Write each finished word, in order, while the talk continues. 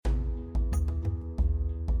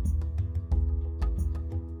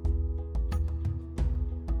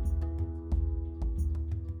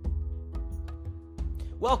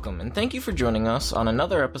Welcome, and thank you for joining us on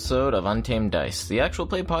another episode of Untamed Dice, the actual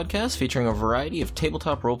play podcast featuring a variety of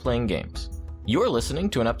tabletop role-playing games. You're listening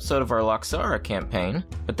to an episode of our Loxara campaign,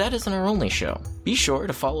 but that isn't our only show. Be sure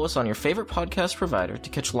to follow us on your favorite podcast provider to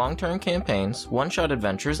catch long-term campaigns, one-shot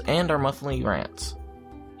adventures, and our monthly rants.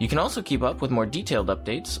 You can also keep up with more detailed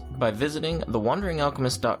updates by visiting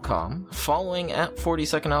thewanderingalchemist.com, following at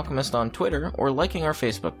 42nd Alchemist on Twitter, or liking our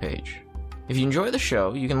Facebook page. If you enjoy the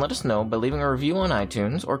show, you can let us know by leaving a review on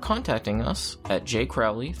iTunes or contacting us at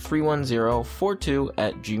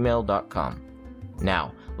jcrowley31042@gmail.com.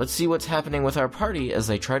 Now, let's see what's happening with our party as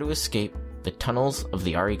they try to escape the tunnels of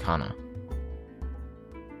the Arikana.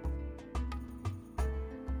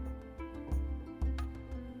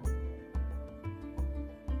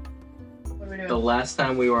 The last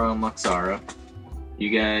time we were on Loxara, you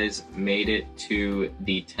guys made it to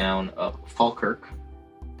the town of Falkirk.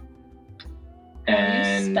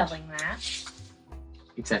 And spelling that?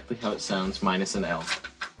 Exactly how it sounds, minus an L.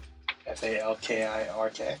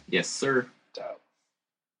 Falkirk. Yes, sir. Dope.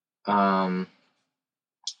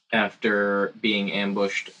 After being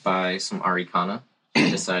ambushed by some Arikana,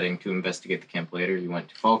 deciding to investigate the camp later, you went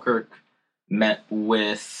to Falkirk, met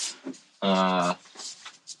with a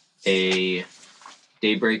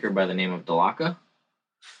daybreaker by the name of Dalaka,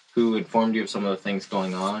 who informed you of some of the things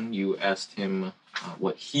going on. You asked him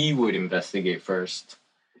what he would investigate first,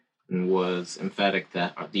 and was emphatic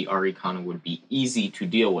that the Arikana would be easy to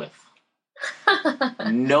deal with.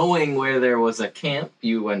 Knowing where there was a camp,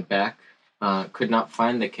 you went back, could not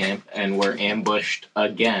find the camp, and were ambushed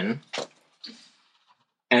again.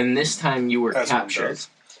 And this time you were captured.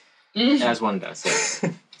 As one does, yes.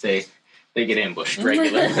 They get ambushed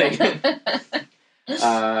regularly.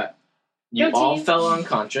 You all fell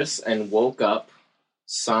unconscious and woke up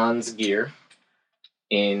sans gear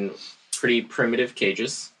in pretty primitive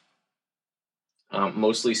cages.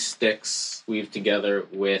 Mostly sticks weaved together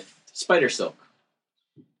with spider silk.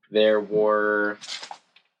 There were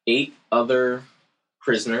 8 other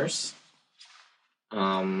prisoners.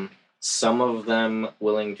 Some of them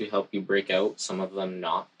willing to help you break out, some of them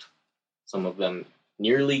not. Some of them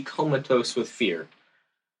nearly comatose with fear.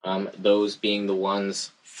 Those being the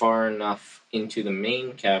ones far enough into the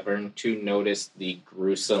main cavern to notice the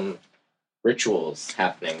gruesome rituals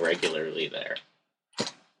happening regularly there.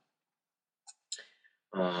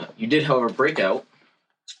 You did, however, break out,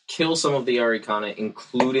 kill some of the Arikana,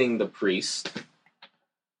 including the priest,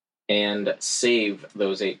 and save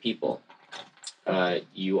those 8 people.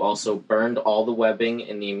 You also burned all the webbing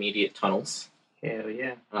in the immediate tunnels. Hell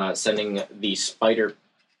yeah. Sending the spider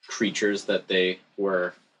creatures that they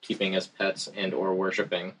were keeping as pets and or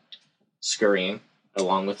worshipping scurrying,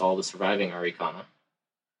 along with all the surviving Arikana.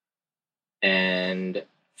 And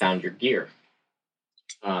found your gear.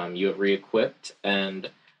 You have re-equipped, and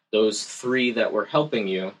those 3 that were helping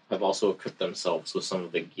you have also equipped themselves with some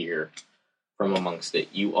of the gear from amongst it.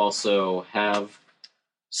 You also have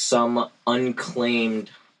some unclaimed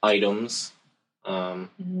items.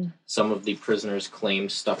 Some of the prisoners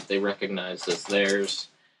claimed stuff they recognized as theirs,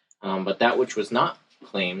 but that which was not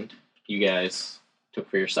claimed, you guys took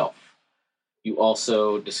for yourself. You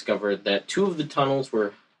also discovered that 2 of the tunnels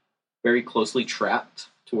were very closely trapped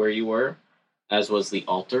to where you were, as was the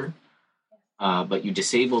altar. But you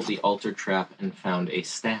disabled the altar trap and found a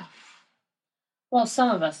staff. Well, some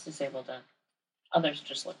of us disabled it. Others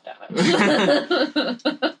just looked at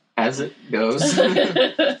it. As it goes.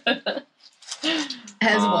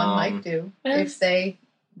 As one might do, if they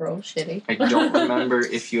roll shitty. I don't remember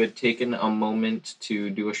if you had taken a moment to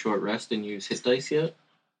do a short rest and use hit dice yet.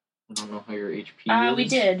 I don't know how your HP is. We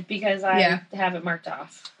did, because I have it marked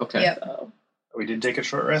off. Okay. Yep. So. We did take a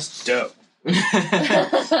short rest? Dope.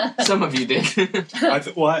 Some of you did. I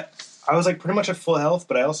was like pretty much at full health,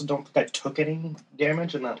 but I also don't think I took any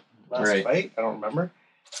damage in that last fight. I don't remember.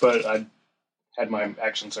 But I had my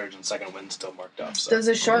action surge and second wind still marked off. So. Does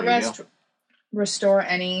a short rest restore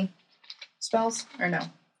any spells, or no?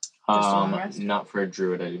 Just long rest? Not for a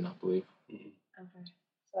druid, I do not believe. Okay.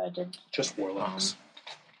 So I did. Just warlocks.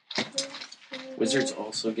 Wizards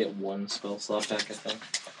also get 1 spell slot back, I think.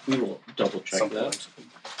 We will double check that.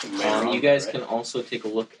 You guys can also take a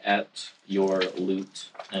look at your loot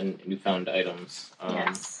and newfound items.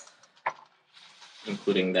 Yes.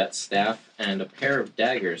 Including that staff and a pair of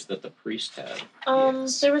daggers that the priest had.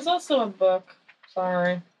 There was also a book.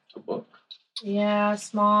 Sorry. A book? Yeah,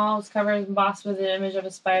 small. It's covered, embossed with an image of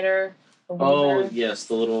a spider. Oh, yes,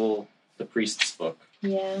 the priest's book.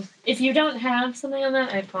 Yeah. If you don't have something on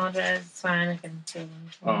that, I apologize. It's fine. I can do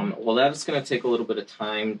one. Well, that's going to take a little bit of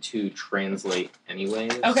time to translate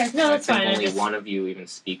anyways. Okay, no, that's fine. Only one of you even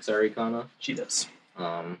speaks Arikana. She does.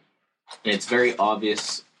 And it's very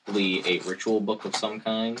obviously a ritual book of some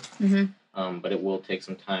kind. Mm-hmm. But it will take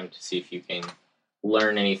some time to see if you can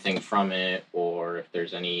learn anything from it, or if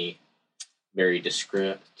there's any very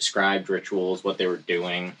described rituals, what they were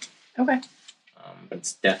doing. Okay. But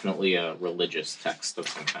it's definitely a religious text of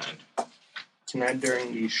some kind. Can I,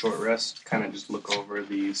 during the short rest, kind of just look over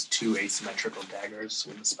these 2 asymmetrical daggers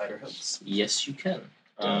with the spider hooks? Yes, you can.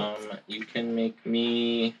 You can make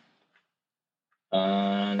me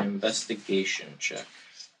an investigation check.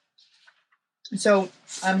 So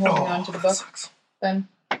I'm holding on to the book. Sucks. Then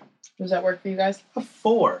does that work for you guys? A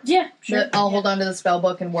 4. Yeah, sure. I'll hold on to the spell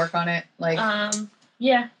book and work on it. Like,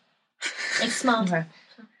 yeah. It's small. okay.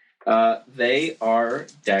 They are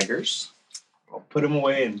daggers. I'll put them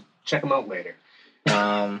away and check them out later.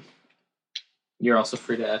 You're also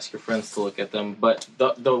free to ask your friends to look at them, but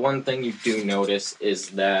the one thing you do notice is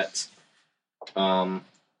that on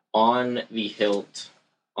the hilt,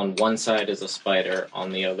 on one side is a spider,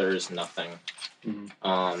 on the other is nothing.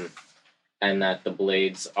 Mm-hmm. And that the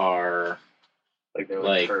blades are Like they're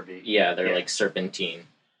like curvy. Yeah, they're like serpentine.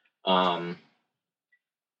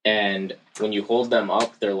 And when you hold them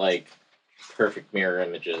up, they're like perfect mirror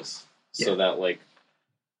images. So that like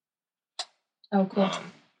Oh, cool.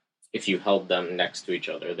 if you held them next to each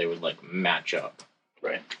other, they would like match up.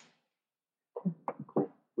 Right. Cool.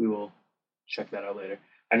 We will check that out later.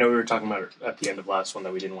 I know we were talking about at the end of last one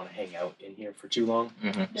that we didn't want to hang out in here for too long,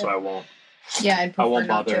 so I won't. Yeah, I'd prefer I won't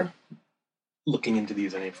not bother to. looking into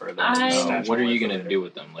these any further. What are you gonna do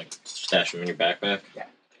with them? Like stash them in your backpack? Yeah.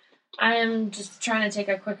 I am just trying to take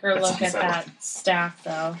a quicker That's look at that staff,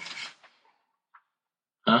 though.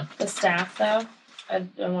 Huh? The staff, though. I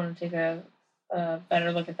want to take a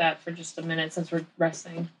better look at that for just a minute since we're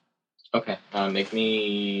resting. Okay. Make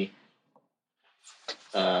me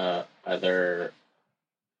either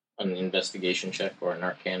an investigation check or an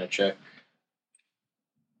arcana check.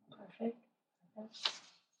 Perfect.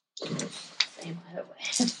 Same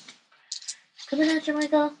way. Coming at you,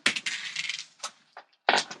 Michael.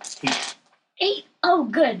 8. Oh,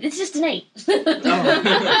 good. It's just an 8.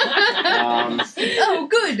 Oh,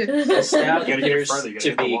 good. The staff You gotta get it appears further, you gotta to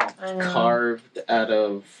hit the be wall. carved out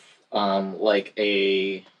of like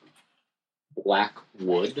a black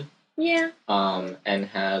wood. Yeah. And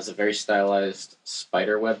has a very stylized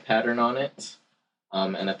spider web pattern on it.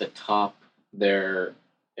 And at the top, there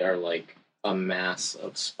are like a mass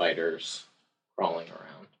of spiders crawling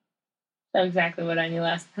around. That's exactly what I knew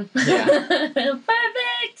last time. Yeah. Perfect.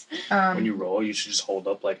 When you roll, you should just hold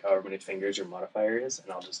up like however many fingers your modifier is, and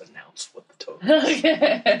I'll just announce what the total is.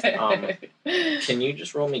 Okay. Can you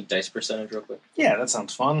just roll me dice percentage real quick? Yeah, that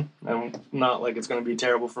sounds fun. And not like it's going to be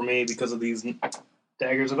terrible for me because of these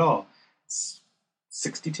daggers at all. It's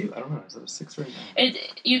 62? I don't know. Is it a 6 or a 9?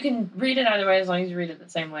 You can read it either way as long as you read it the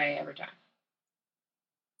same way every time.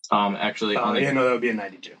 Actually, on that would be a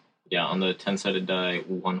 92. Yeah, on the 10-sided die,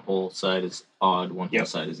 one whole side is odd, one whole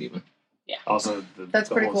side is even. Yeah. Also, That's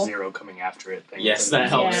the pretty whole cool. 0 coming after it thing. Yes, that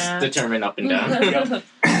helps determine up and down.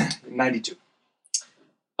 92.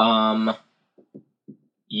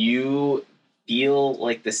 You feel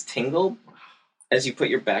like this tingle as you put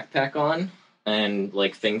your backpack on, and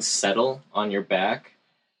like things settle on your back,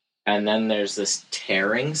 and then there's this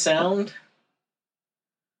tearing sound.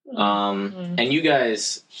 And you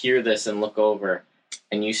guys hear this and look over,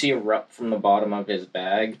 and you see erupt from the bottom of his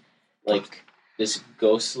bag, like this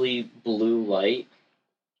ghostly blue light,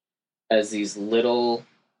 as these little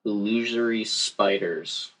illusory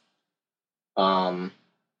spiders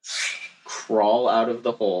crawl out of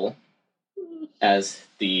the hole as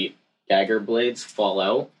the dagger blades fall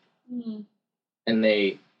out, and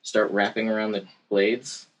they start wrapping around the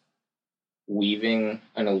blades, weaving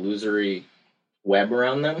an illusory web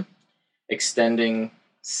around them, extending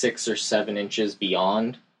 6 or 7 inches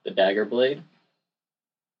beyond the dagger blade.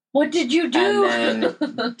 What did you do? And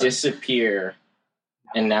then disappear.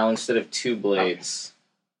 And now instead of 2 blades,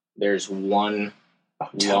 there's one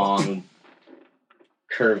long,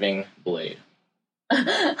 curving blade. We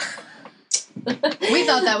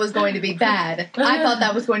thought that was going to be bad. I thought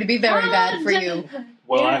that was going to be very bad for you.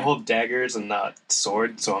 Well, I hold daggers and not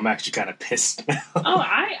swords, so I'm actually kind of pissed now. Oh,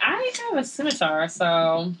 I have a scimitar,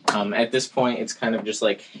 so... At this point, it's kind of just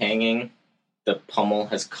like hanging. The pommel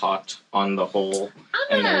has caught on the hole,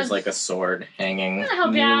 and there's like a sword hanging,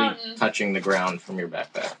 nearly touching the ground from your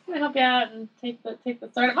backpack. I'm gonna help you out and take the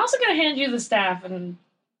sword. I'm also gonna hand you the staff and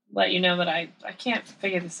let you know that I can't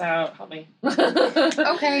figure this out. Help me.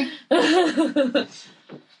 Okay.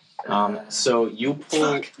 So you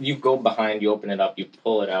go behind, you open it up, you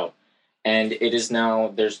pull it out, And it is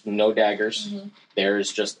now, there's no daggers. Mm-hmm.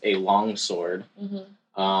 There's just a long sword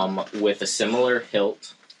Mm-hmm. with a similar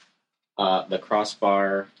hilt. The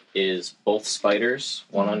crossbar is both spiders,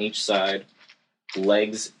 one on each side,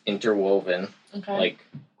 legs interwoven, Okay. like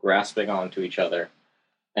grasping onto each other,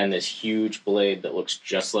 and this huge blade that looks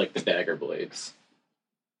just like the dagger blades.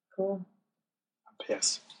 Cool. I'm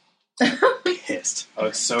pissed. Pissed. I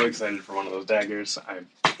was so excited for one of those daggers. I'm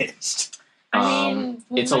pissed. I mean,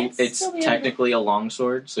 we It's might it's still be able technically a long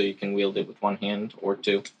sword, so you can wield it with one hand or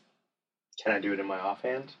two. Can I do it in my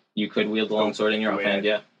offhand? You could wield the long sword in your Oh, offhand,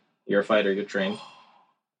 yeah. You're a fighter, you're trained. to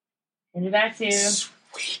hand it back to you.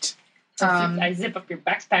 Sweet. I zip up your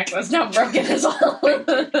backpack. That's not broken as well.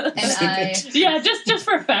 Yeah, just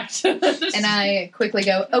for effect. And I quickly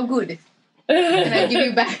go, oh, good. And I give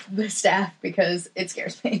you back the staff because it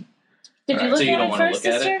scares me. Did you Alright, look so you at don't it wanna first,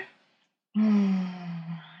 look at it? sister?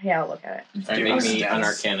 Yeah, I'll look at it. Alright, Give make us me an stats.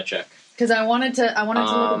 Arcana check. Because I wanted to look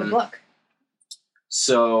at the book.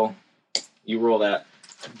 So, you roll that.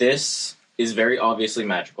 This is very obviously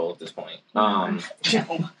magical at this point. You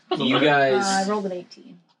I guys... rolled an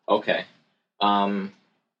 18. Okay.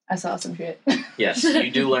 I saw some shit. Yes,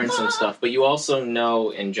 you do learn some stuff, but you also know,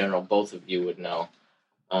 in general, both of you would know.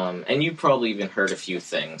 And you probably even heard a few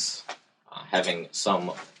things, having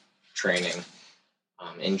some training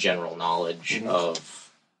in general knowledge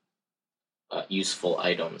of useful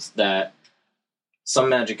items, that some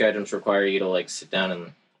magic items require you to like sit down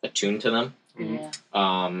and attune to them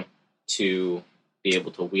Yeah. to be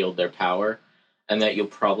able to wield their power, and that you'll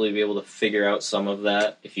probably be able to figure out some of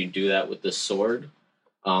that if you do that with this sword,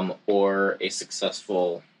 or a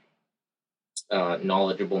successful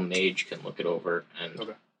knowledgeable mage can look it over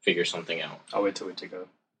and figure something out. I'll wait till we take a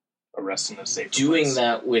rest in a safe Doing place.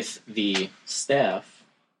 that with the staff,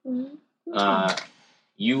 Mm-hmm.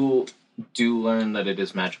 you do learn that it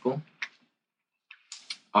is magical.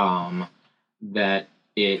 That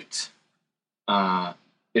it,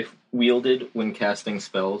 if wielded when casting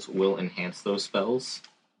spells, will enhance those spells.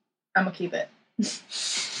 I'm going to keep it.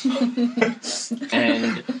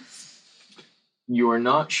 And you're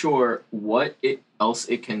not sure what else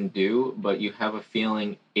it can do, but you have a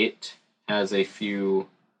feeling it has a few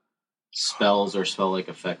spells or spell-like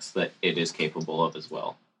effects that it is capable of as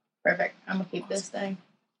well. Perfect. I'm going to keep this thing.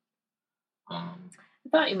 I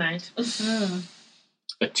thought you might.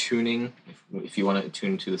 Attuning, if you want to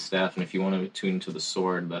attune to the staff, and if you want to attune to the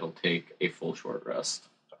sword, that'll take a full short rest.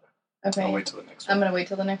 Okay. I'll wait till the next one. I'm going to wait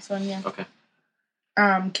till the next one, yeah. Okay.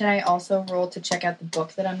 Can I also roll to check out the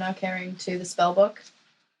book that I'm now carrying to the spell book?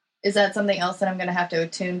 Is that something else that I'm going to have to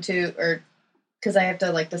attune to, or because I have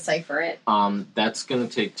to like decipher it? That's gonna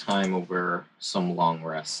take time over some long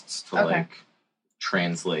rests to Okay. like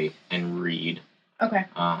translate and read. Okay.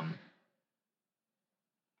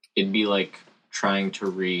 It'd be like trying to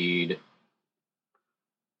read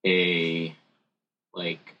a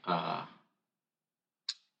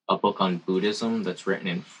book on Buddhism that's written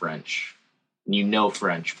in French. You know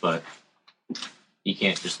French, but you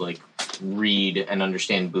can't just like read and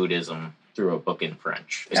understand Buddhism through a book in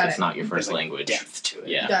French if Got it's it. not your There's, first like, language. depth to it.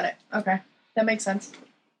 Yeah. Got it. Okay. That makes sense.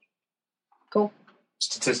 Cool.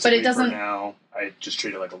 Statistically, But it doesn't- for now, I just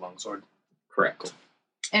treat it like a longsword. Correct.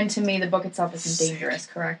 And to me, the book itself isn't dangerous,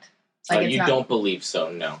 correct? Like it's You not. don't believe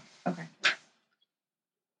so, no. Okay.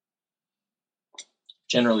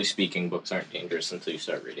 Generally speaking, books aren't dangerous until you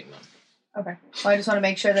start reading them. Okay. Well, I just want to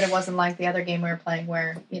make sure that it wasn't like the other game we were playing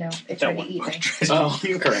where, it tried to eat me. Oh,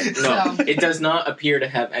 correct. No, So- it does not appear to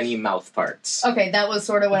have any mouth parts. Okay, that was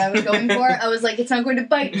sort of what I was going for. I was like, it's not going to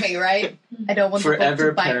bite me, right? I don't want the book Forever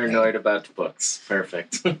to bite paranoid about books.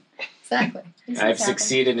 Perfect. me. Exactly. I've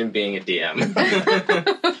succeeded in being a DM.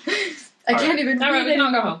 I can't even All right, read we it. can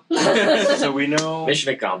all go home. So we know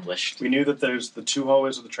Mission accomplished. we knew that there's the 2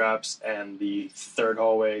 hallways with the traps, and the third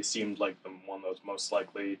hallway seemed like the one that was most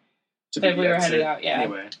likely to be That the we were exit headed out, yeah.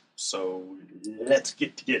 Anyway, so let's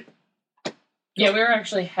get Yeah, we were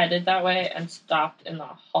actually headed that way and stopped in the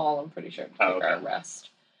hall, I'm pretty sure, to take okay. our rest.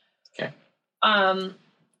 Okay.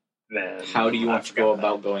 then. How do you I want to go forgot that.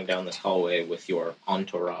 about going down this hallway with your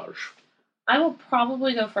entourage? I will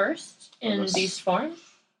probably go first in Yes. beast form.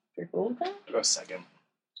 If you're cool with that. I'll go second.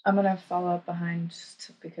 I'm going to follow up behind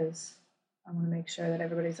just because I want to make sure that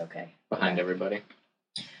everybody's okay. Behind everybody?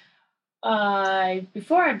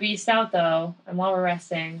 Before I beast out though, and while we're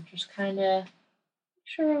resting, just kind of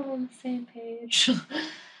sure we're on the same page.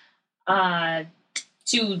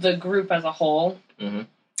 To the group as a whole, Mhm.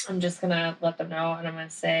 I'm just gonna let them know, and I'm gonna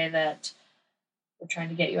say that we're trying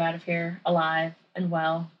to get you out of here alive and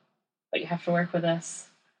well, but you have to work with us.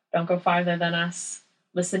 Don't go farther than us.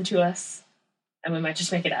 Listen to us, and we might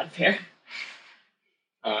just make it out of here.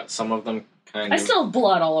 Some of them kind I of... still have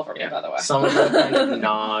blood all over me, Yeah. by the way. Some of them kind of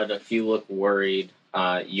nod. A few look worried.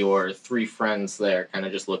 Your three friends there kind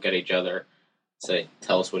of just look at each other, say,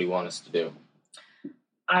 "Tell us what you want us to do."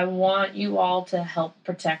 I want you all to help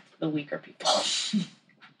protect the weaker people.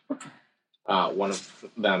 One of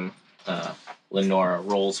them, Lenora,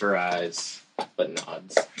 rolls her eyes but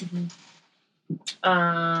nods.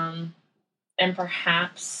 And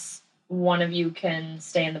perhaps one of you can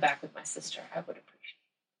stay in the back with my sister. I would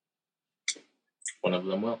appreciate. One of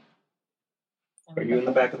them will. Are you in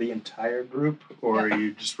the back of the entire group, or are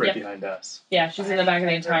you just right behind us? Yeah, she's in the back of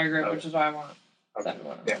the entire group, Okay. which is why I want Okay.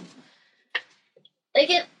 everyone. Yeah. Take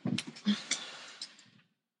it.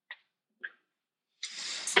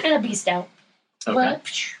 And a beast out. Okay.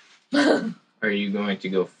 What? Are you going to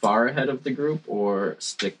go far ahead of the group or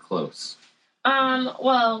stick close?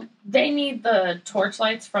 Well, they need the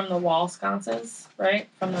torchlights from the wall sconces, right?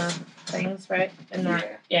 From the things, right? And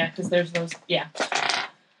Yeah. because there's those,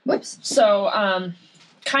 Whoops. So,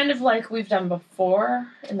 kind of like we've done before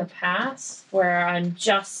in the past, where I'm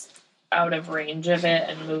just out of range of it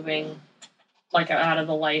and moving, like, out of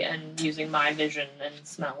the light and using my vision and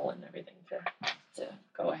smell and everything to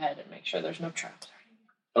go ahead and make sure there's no traps.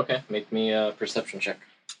 Okay, make me a perception check.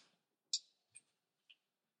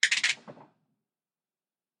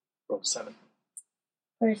 Roll 7.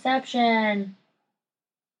 Perception.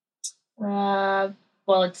 Well,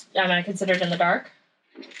 am I considered in the dark?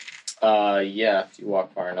 Yeah, if you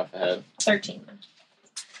walk far enough ahead. 13.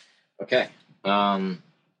 Okay.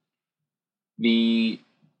 The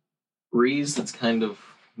breeze that's kind of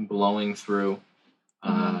blowing through,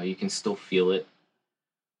 you can still feel it.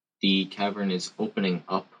 The cavern is opening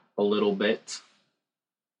up a little bit,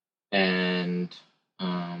 and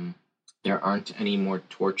there aren't any more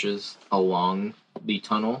torches along the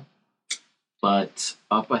tunnel, but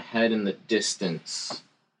up ahead in the distance,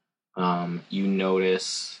 you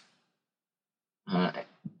notice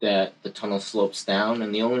that the tunnel slopes down,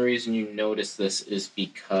 and the only reason you notice this is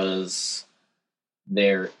because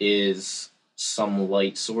there is some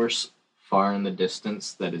light source far in the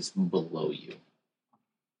distance that is below you.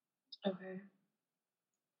 Okay.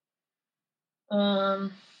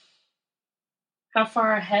 How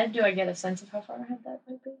far ahead? Do I get a sense of how far ahead that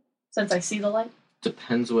might be? Since I see the light?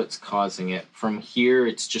 Depends what's causing it. From here,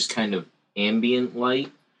 it's just kind of ambient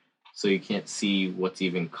light, so you can't see what's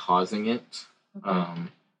even causing it. Okay.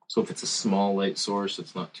 So if it's a small light source,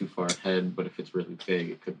 it's not too far ahead, but if it's really big,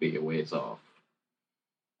 it could be a ways off.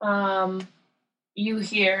 You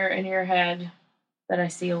hear in your head that I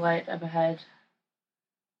see a light up ahead,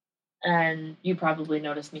 and you probably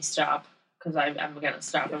notice me stop, because I'm going to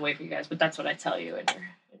stop and wait for you guys, but that's what I tell you in your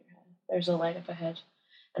head. There's a light up ahead,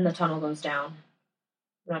 and the tunnel goes down.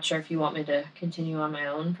 I'm not sure if you want me to continue on my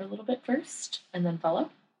own for a little bit first, and then follow.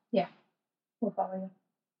 We'll follow you.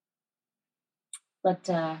 Let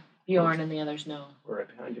Bjorn and the others know. We're right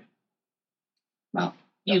behind you. Well,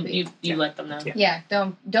 You let them know. Yeah.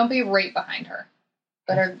 yeah. Don't be right behind her.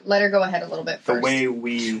 Let her go ahead a little bit The first. way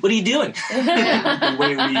we What are you doing? the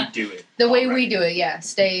way we do it. The way Alright. we do it, yeah.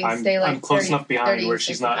 Stay like I'm close 30, enough behind 30, where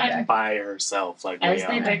she's not 60. by herself, like As way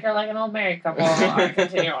they out. bicker like an old married couple, I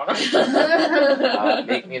continue on.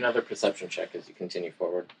 Make me another perception check as you continue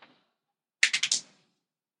forward.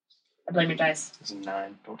 I blame your dice. It's a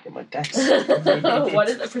 9. Don't hit my dice. What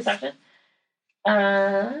is the perception?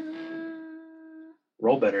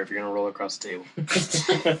 Roll better if you're gonna roll across the table.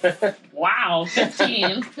 Wow,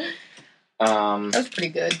 15. That was pretty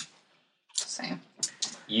good. Same.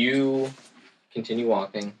 You continue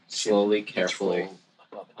walking slowly, carefully,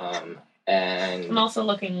 and I'm also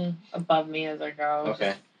looking above me as I go.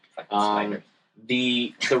 okay. Fucking spiders.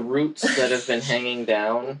 The roots that have been hanging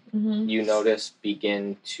down, Mm-hmm. you notice,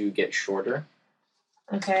 begin to get shorter,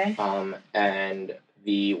 Okay. and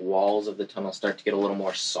the walls of the tunnel start to get a little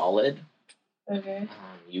more solid. Okay.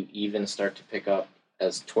 You even start to pick up,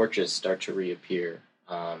 as torches start to reappear,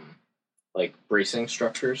 like bracing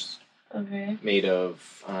structures Okay. made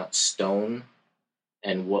of stone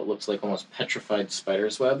and what looks like almost petrified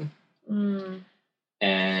spider's web. Mm.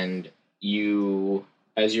 And you,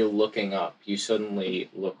 as you're looking up, you suddenly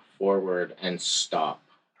look forward and stop,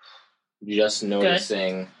 just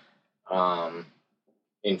noticing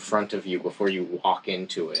in front of you before you walk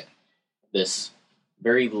into it this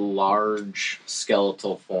very large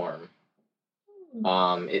skeletal form.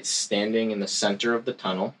 It's standing in the center of the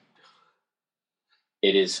tunnel.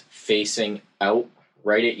 It is facing out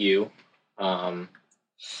right at you, and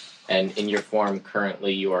in your form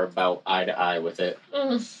currently you are about eye to eye with it.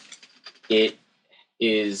 Mm. It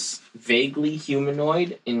is vaguely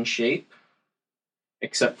humanoid in shape,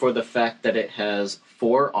 except for the fact that it has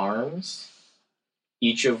 4 arms,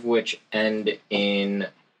 each of which end in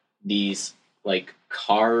these like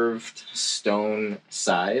carved stone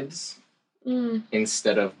scythes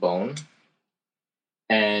instead of bone.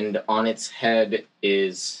 And on its head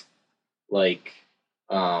is like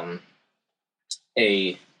a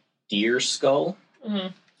deer skull.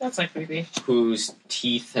 That's not creepy. Whose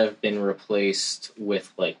teeth have been replaced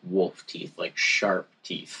with like wolf teeth, like sharp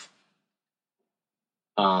teeth.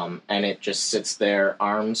 And it just sits there,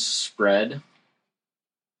 arms spread,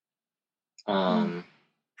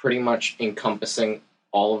 pretty much encompassing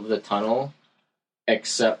all of the tunnel,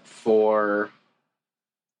 except for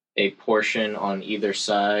a portion on either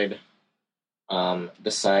side,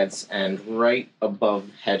 the sides, and right above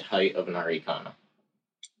head height of Narikana.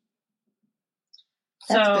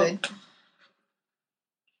 That's So, good.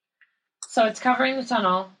 So it's covering the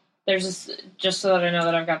tunnel. There's this, just so that I know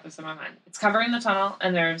that I've got this in my mind. It's covering the tunnel,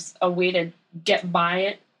 and there's a way to get by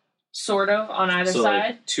it, sort of, on either So, side.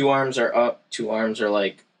 like, 2 arms are up, 2 arms are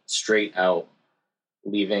like straight out,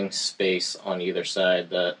 leaving space on either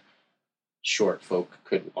side that short folk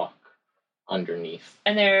could walk underneath.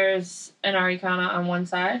 And there's an Arikana on one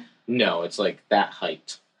side. No, it's like that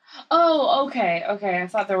height, Oh, okay. I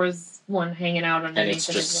thought there was one hanging out underneath. and it's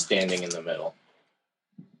it just as standing in the middle.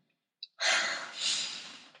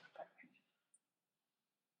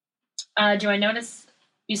 well. Do I notice?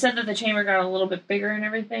 You said that the chamber got a little bit bigger and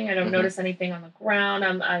everything. I don't Mhm. notice anything on the ground.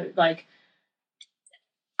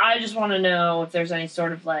 I just want to know if there's any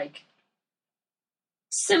sort of like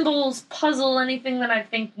symbols, puzzle, anything that I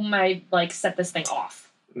think might like set this thing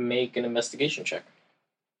off. Make an investigation check.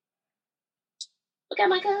 Look at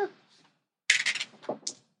my go.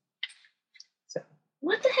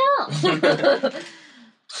 What the hell?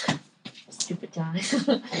 Stupid time.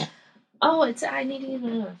 Oh, it's I need to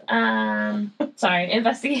use sorry,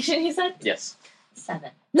 investigation you said? Yes.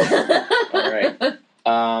 7. Alright.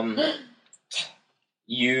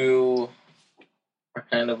 You are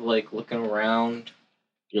kind of like looking around.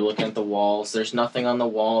 You're looking at the walls. There's nothing on the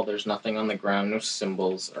wall. There's nothing on the ground. No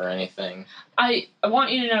symbols or anything. I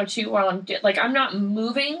want you to know too, while I'm not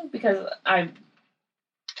moving because I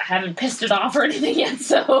haven't pissed it off or anything yet,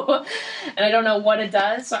 so and I don't know what it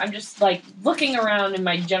does, so I'm just like looking around in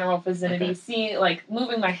my general vicinity, seeing like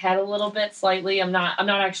moving my head a little bit slightly. I'm not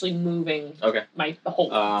actually moving the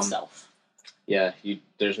whole itself. Yeah,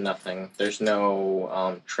 there's nothing. There's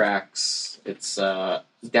no tracks. It's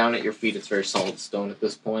down at your feet. It's very solid stone at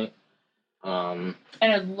this point. And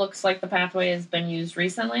it looks like the pathway has been used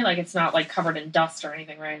recently. Like it's not like covered in dust or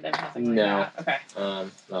anything, right? There's nothing like that. Okay.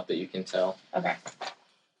 Not that you can tell. Okay.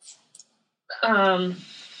 I'm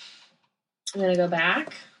gonna go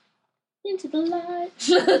back into the light.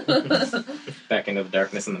 Back into the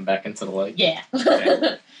darkness and then back into the light. Yeah.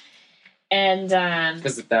 Okay. And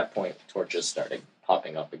because at that point torches started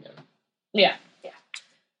popping up again. Yeah.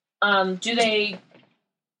 Do they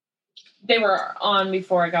were on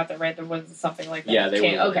before I got there, right? There was something like that. Yeah, they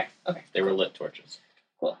were lit. Okay. They were lit torches.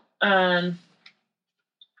 Cool. I'm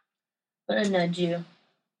gonna nudge you.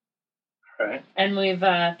 Right. And we've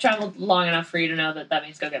traveled long enough for you to know that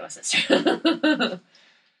means go get my sister.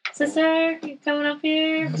 Sister, you coming up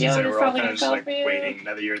here? As I Yoda's said, we're all probably kind gonna of just come like up here. waiting.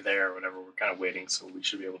 Now that you're there or whatever, we're kind of waiting, so we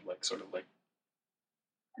should be able to like sort of like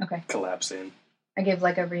Okay. collapse in. I give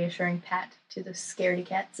like a reassuring pat to the scaredy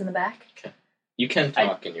cats in the back. You can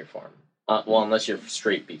talk in your form. Well, unless you're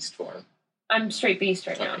straight beast form. I'm straight beast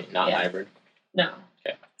right now. Okay, not hybrid. No.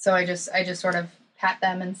 So I just sort of pat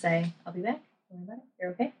them and say, "I'll be back. Don't worry about it. You're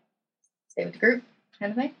okay. Stay with the group,"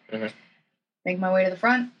 kind of thing. Mhm. Make my way to the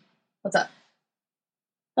front. What's up?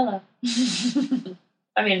 Hello.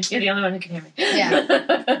 I mean, you're the only one who can hear me. Yeah.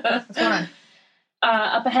 What's going on?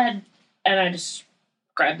 Up ahead, and I just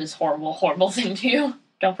grab this horrible, horrible thing to you.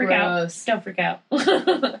 Don't freak out. Gross. Don't freak out.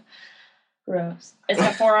 Gross. It's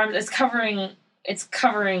got 4 arms. It's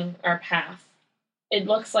covering our path. It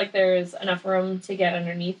looks like there's enough room to get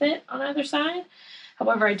underneath it on either side.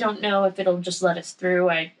 However, I don't know if it'll just let us through.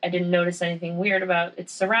 I didn't notice anything weird about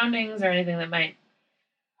its surroundings or anything that might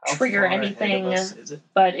How trigger far ahead of anything. us is it?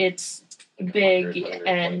 But it's big 120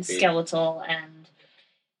 and feet. skeletal and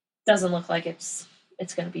doesn't look like it's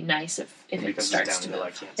going to be nice if it Because starts it's to down move.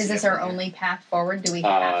 I can't Is see this it our from here. only path forward? Do we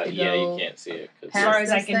have to Yeah, go? you can't see it. 'Cause As far as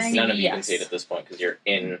I Past can this see, thing? none of you can yes. see it at this point because you're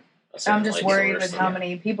in a I'm certain just light worried source, with so how yeah.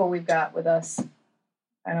 many people we've got with us.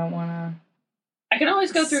 I don't want I can always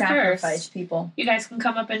to go through sacrifice first. people. You guys can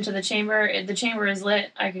come up into the chamber. If the chamber is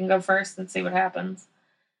lit, I can go first and see what happens.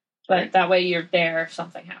 But that way you're there if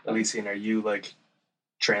something happens. Elysian, are you like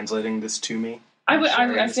translating this to me? I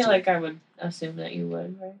Sharing I this feel to me? like I would assume that you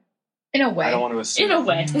would, right? In a way. I don't want to assume. In a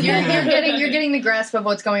way. You're getting the grasp of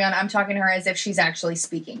what's going on. I'm talking to her as if she's actually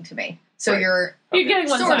speaking to me. So Right. you're You're getting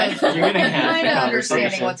one sort side. of You're getting half kind the of understanding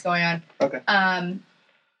conversation. what's going on. Okay.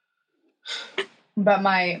 But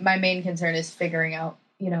my main concern is figuring out,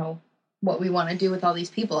 what we want to do with all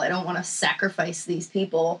these people. I don't want to sacrifice these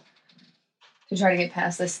people to try to get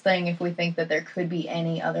past this thing if we think that there could be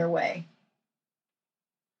any other way.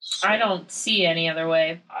 So I don't see any other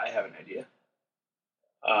way. I have an idea.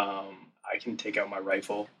 I can take out my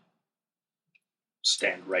rifle,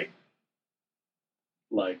 stand right,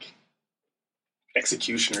 like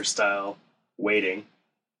executioner style, waiting.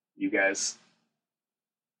 You guys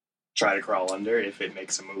try to crawl under. If it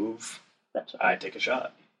makes a move, That's I take a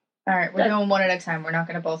shot. All right, we're doing one at a time. We're not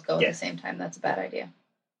going to both go at Yeah. the same time. That's a bad idea.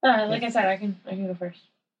 like I said, I can go first.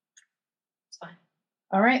 It's fine.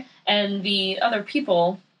 All right. And the other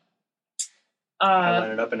people, I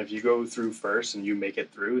line it up, and if you go through first and you make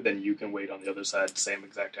it through, then you can wait on the other side. Same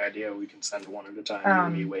exact idea. We can send one at a time. You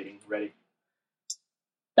and me waiting, ready.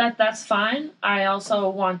 that's fine. I also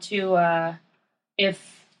want to,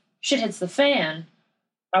 if shit hits the fan,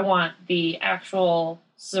 I want the actual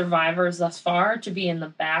survivors thus far to be in the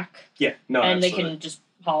back, Yeah, no, and absolutely. they can just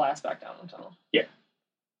haul ass back down the tunnel.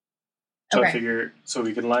 So Okay. I figure, so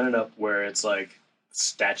we can line it up where it's like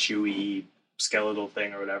statue-y, skeletal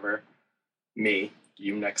thing or whatever. Me,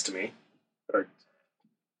 you next to me, or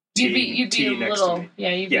You'd be T a next little, to me. yeah,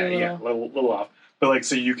 you'd be Yeah, a little, yeah, little off. But like,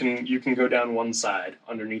 so you can go down one side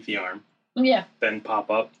underneath the arm, yeah. then pop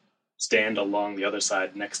up, stand along the other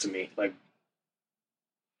side next to me, like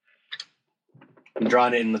I'm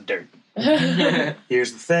drawing it in the dirt.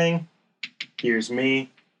 Here's the thing. Here's me.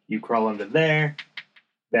 You crawl under there,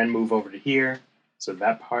 then move over to here. So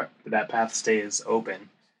that path stays open.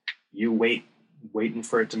 You waiting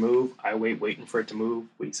for it to move. I waiting for it to move.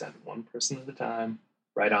 We send one person at a time,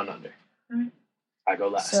 right on under. Alright. I go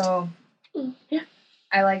last. So Yeah.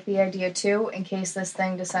 I like the idea too, in case this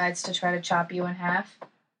thing decides to try to chop you in half.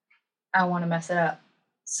 I want to mess it up.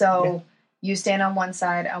 So you stand on one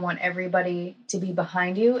side. I want everybody to be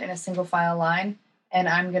behind you in a single file line. And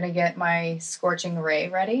I'm going to get my Scorching Ray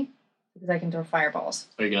ready because I can throw fireballs.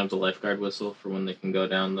 Are you gonna have the lifeguard whistle for when they can go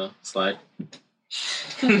down the slide?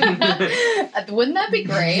 Wouldn't that be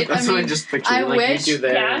great? That's what I just pictured. I Like wish- you two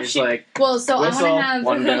there, Yeah, and it's she- like Well, so whistle, I want to have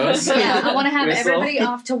one goes. Yeah, I want to have Whistle. everybody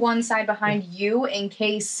off to one side behind you in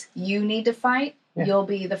case you need to fight. Yeah. You'll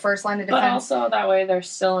be the first line of But defense. also that way they're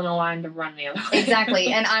still in a line to run the other way. Exactly,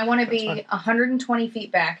 and I want to be 120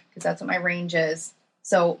 feet back because that's what my range is.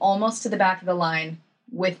 So almost to the back of the line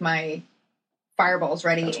with my fireballs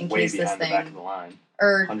ready That's in way case this behind the back of thing. the line.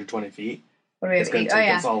 Or 120 feet. what do we have? It's going Eight? to Oh take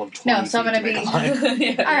yeah. us all of 20 No, so I'm feet gonna to make be- a line.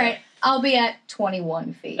 Yeah. All right, I'll be at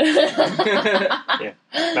 21 feet.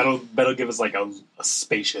 That'll give us like a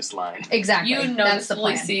spacious line. Exactly. You that's the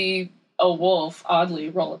noticeably plan. see a wolf oddly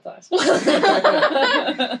roll its eyes.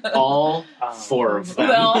 all four of them.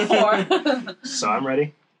 Well, four. So I'm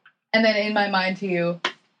ready. And then in my mind to you,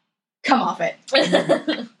 come off it.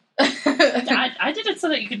 I did it so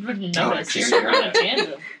that you could notice. You're on a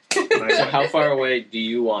tangent. So how far away do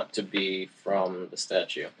you want to be from the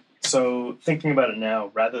statue? So thinking about it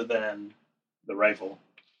now, rather than the rifle,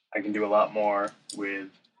 I can do a lot more with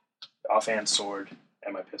the offhand sword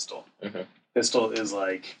and my pistol. Mhm. Pistol is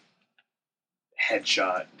like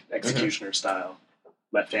headshot, executioner style.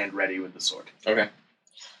 Left hand ready with the sword. Okay.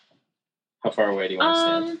 How far away do you want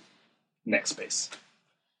to stand? Next space.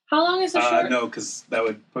 How long is the short? No, because that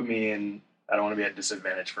would put me in. I don't want to be at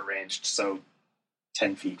disadvantage for ranged. So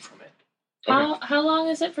 10 feet from it. How long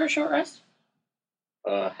is it for a short rest?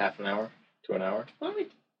 Half an hour to an hour. Why don't we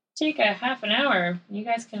take a half an hour? You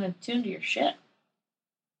guys can attune to your shit.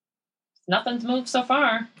 Nothing's moved so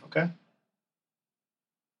far. Okay.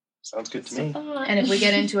 Sounds good to So me. thought. And if we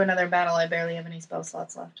get into another battle, I barely have any spell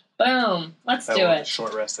slots left. Boom, let's That do won't- it.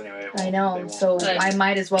 Short rest anyway. it I won't- know, they won't- so Right. I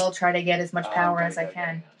might as well try to get as much power Okay, as I okay,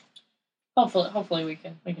 can. Hopefully we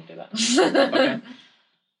can do that.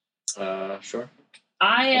 Okay. Sure.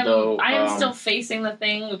 I am Although, still facing the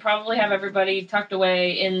thing. We probably have everybody tucked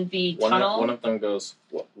away in the One tunnel. of them goes,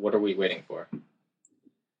 what are we waiting for?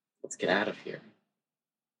 Let's get out of here.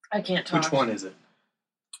 I can't talk. Which one is it?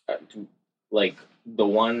 Like the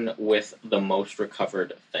one with the most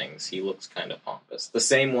recovered things. He looks kind of pompous. The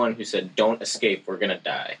same one who said, "Don't escape, we're gonna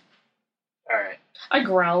die." All right. I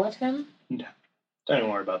growl at him. Don't even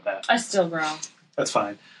worry about that. I still growl. That's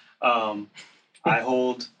fine. I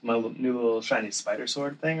hold my new little shiny spider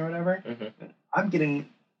sword thing or whatever. Mhm. I'm getting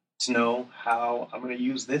to know how I'm going to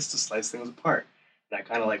use this to slice things apart. And I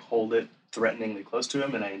kind of like hold it threateningly close to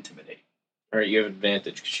him and I intimidate. All right, you have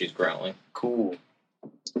advantage because she's growling. Cool.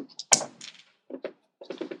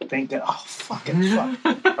 Thank God. Oh, fucking fuck.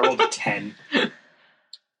 I rolled a 10. Do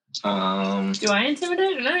I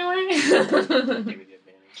intimidate in any way? Give me the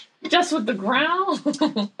advantage. Just with the growl?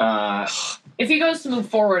 If he goes to move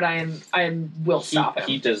forward, I will stop him.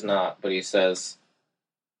 He does not, but he says,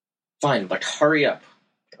 "Fine, but hurry up.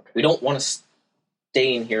 We don't want to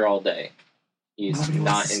stay in here all day." He's Nobody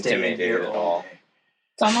wants not to stay in intimidated here at all all. day.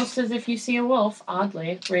 It's almost as if you see a wolf,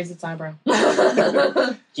 oddly, raise its eyebrow.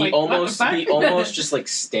 He Like, almost what the fuck? almost just like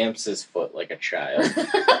stamps his foot like a child.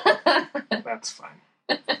 That's fine.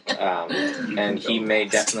 And he may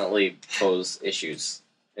definitely pose issues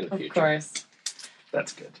in the Of future. course.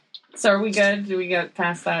 That's good. So are we good? Do we get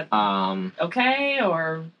past that okay,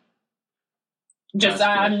 or just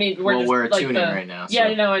That's I good. mean we're just, like, attuning right now. Yeah,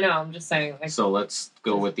 So, I know. I'm just saying. Like, so let's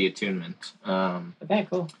go with the attunement. okay,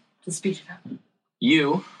 cool. Just speed it up.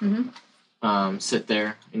 You Mhm. sit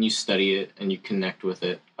there and you study it and you connect with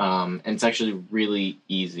it. And it's actually really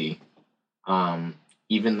easy.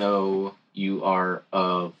 Even though you are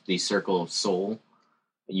of the Circle of Soul,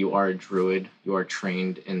 you are a druid, you are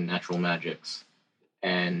trained in natural magics,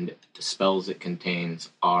 and the spells it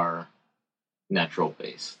contains are natural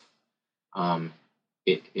based.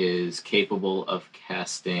 It is capable of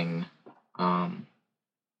casting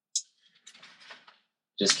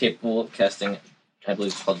I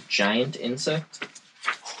believe it's called Giant Insect.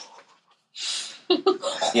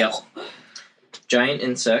 Yep. Giant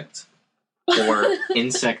Insect or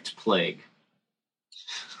Insect Plague.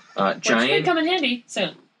 Which may come in handy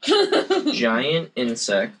soon. Giant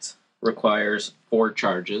Insect requires 4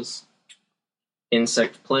 charges.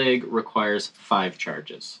 Insect Plague requires 5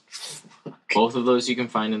 charges. Both of those you can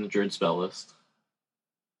find in the Druid spell list.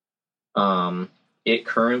 It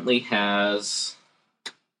currently has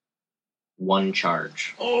 1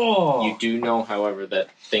 charge. Oh! You do know, however,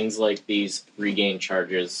 that things like these regain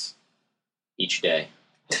charges each day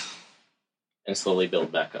and slowly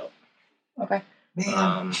build back up. Okay.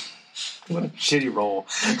 Man, what a shitty roll.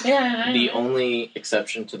 Yeah. I The know. only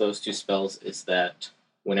exception to those 2 spells is that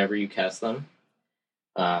whenever you cast them,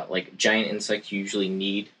 like Giant Insect, you usually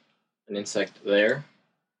need an insect there.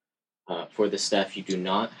 For the staff, you do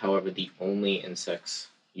not. However, the only insects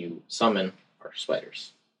you summon are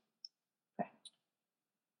spiders. Pretty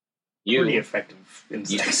You, effective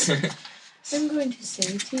insects. I'm going to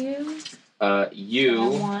say to you, I you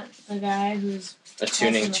want the guy who's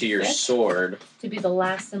attuning passing to the your fifth sword. to be the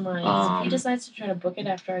last in line. 'Cause if he Um, decides to try to book it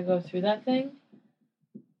after I go through that thing,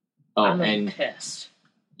 Oh, I'm and pissed.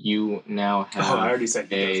 you now have Oh, I already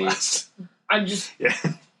said he goes a last. I'm just Yeah.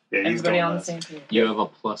 Yeah, he's everybody going on the last. same page. you have a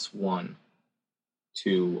 +1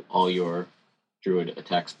 to all your druid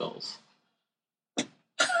attack spells.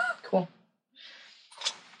 Cool.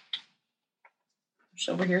 Just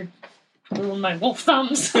over here twiddling my wolf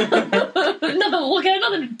thumbs. Look at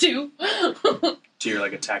another 2. To your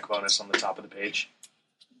like attack bonus on the top of the page.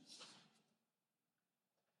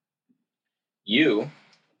 You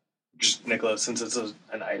Just Nicholas, since it's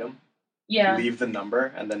an item, Yeah. leave the number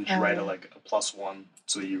and then just Oh, write yeah. a +1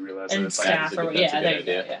 so you realize that And it's like staff that's a or good- that's a yeah, good there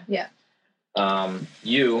you go. idea. Yeah.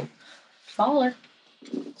 You Follow her.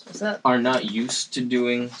 What's up? are not used to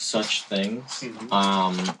doing such things.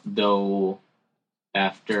 Mhm. Though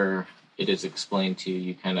after it is explained to you,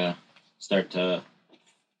 you kind of start to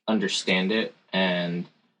understand it, and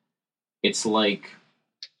it's like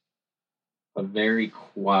a very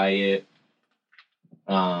quiet,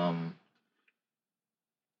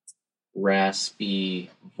 raspy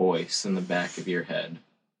voice in the back of your head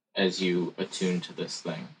as you attune to this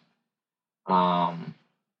thing.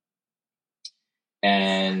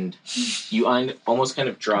 And you almost kind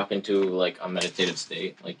of drop into like a meditative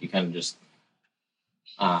state, like you kind of just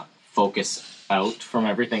focus out from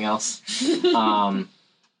everything else,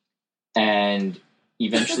 and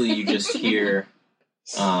eventually you just hear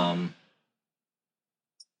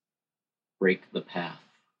break the path,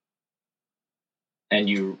 and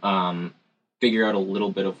you figure out a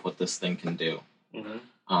little bit of what this thing can do,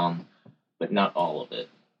 but not all of it.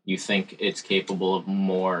 You think it's capable of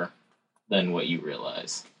more than what you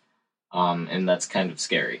realize, and that's kind of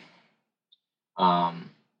scary.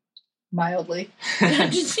 Mildly.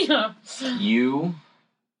 Just, It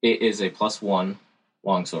is a +1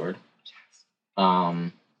 longsword,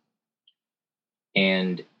 and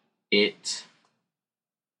it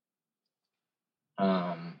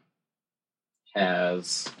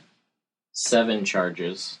has 7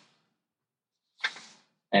 charges,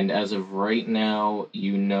 and as of right now,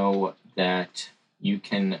 you know that you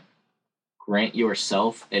can grant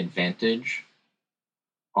yourself advantage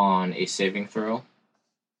on a saving throw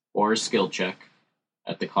or a skill check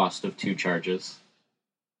at the cost of 2 charges.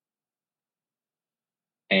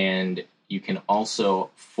 And you can also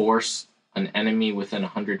force an enemy within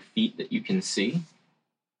 100 feet that you can see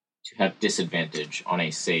to have disadvantage on a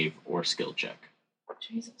save or skill check.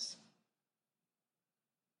 Jesus.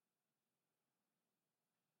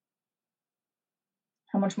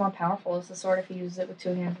 How much more powerful is the sword if he uses it with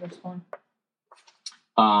 2 hands versus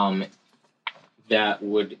 1? That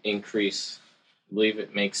would increase. I believe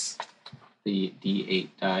it makes the D8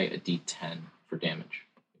 die a D10 for damage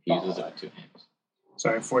if he uses it with 2 hands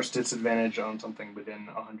Sorry, force disadvantage on something within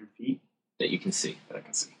 100 feet that you can see. that I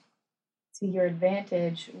can see. See, your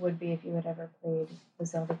advantage would be if you had ever played the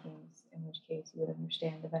Zelda games, in which case you would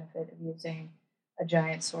understand the benefit of using a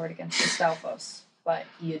giant sword against the Stalfos, but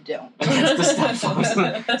you don't. Against the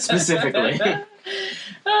Stalfos, specifically.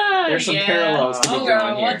 There's some parallels to be Oh,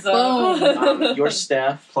 drawn here. what's up? Your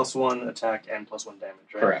staff, +1 attack and +1 damage,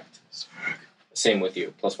 right? correct. Same with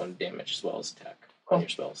you, +1 damage as well as attack Cool. on your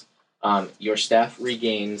spells. Your staff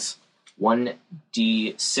regains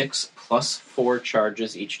 1d6 plus 4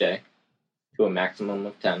 charges each day to a maximum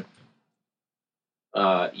of 10.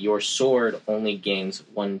 Your sword only gains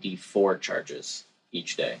 1d4 charges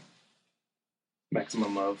each day,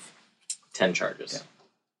 Maximum of 10 charges.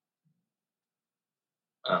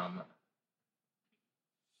 Yeah.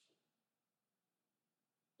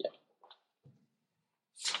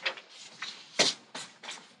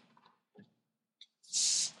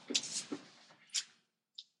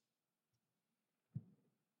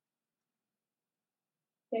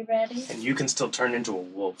 They ready? And you can still turn into a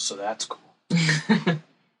wolf, so that's cool.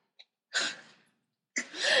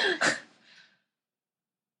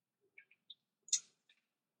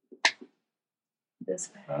 This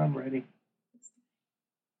way. I'm ready.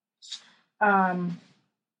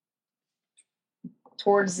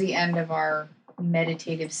 Towards the end of our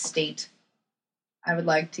meditative state, I would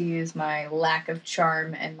like to use my lack of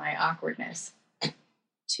charm and my awkwardness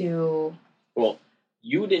to... Well,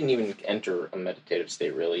 you didn't even enter a meditative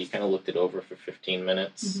state, really. You kind of looked it over for 15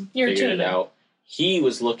 minutes, You're figured it tuning. out. He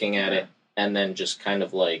was looking at it and then just kind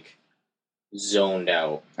of like zoned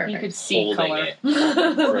out You could see holding color.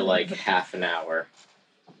 it for like half an hour.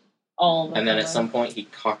 All the And then at color. some point, he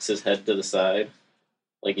cocks his head to the side,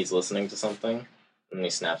 like he's listening to something, and he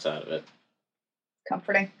snaps out of it.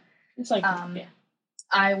 comforting. It's like, Yeah.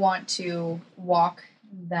 I want to walk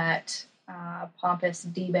that pompous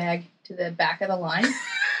D-bag to the back of the line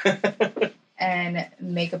and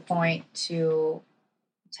make a point to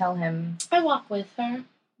tell him I walk with her.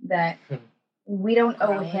 that we don't owe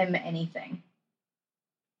Growling. him anything.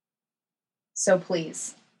 So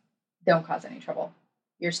please, don't cause any trouble.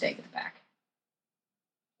 Your stake at the back.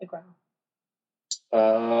 The growl.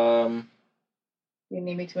 You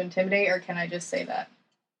need me to intimidate, or can I just say that?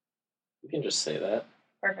 You can just say that.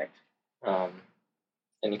 Perfect.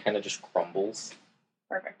 And he kind of just crumbles.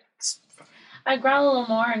 Perfect. I growl a little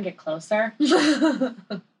more and get closer.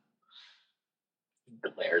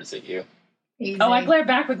 Glares at you. Easy. Oh, I glare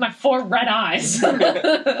back with my 4 red eyes.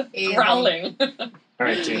 Easy. Growling. All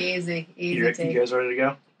right, team. Easy. You Take. guys ready to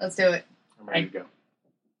go? Let's do it. I'm ready to go.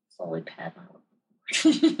 Slowly pat my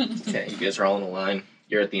Okay, you guys are all in a line.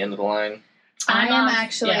 You're at the end of the line. I I'm am on-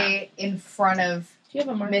 actually in front of Do you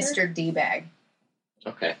have a marker? Mr. D-bag.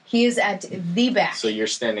 Okay. He is at the back. So you're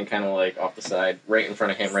standing kind of like off the side, right in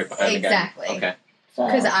front of him, right behind Exactly. the guy. Okay. So,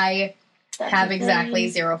 Because I that's have a exactly very-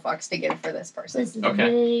 0 fucks to give for this person. This is Okay.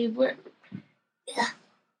 very weird. Yeah.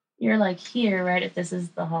 You're like here, right? If this is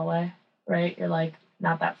the hallway, right? You're like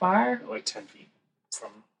not that far, Like 10 feet from.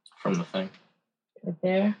 From the thing. right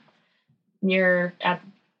there. You're at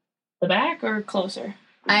the back or closer?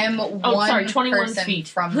 I am one sorry, 21 person feet.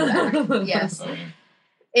 from the back. Yes. Um,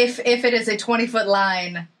 If it is a 20-foot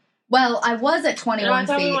line, well, I was at No, 21 I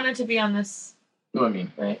thought we feet. wanted to be on this, no, I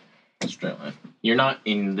mean, right? straight line. You're not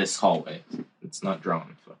in this hallway. It's not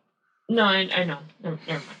drawn. So. No, I know. Never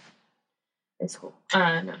mind. It's cool.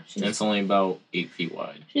 No, It's only about 8 feet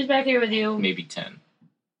wide. she's back here with you Maybe 10.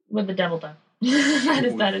 with the devil though. that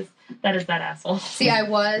is that asshole. See, I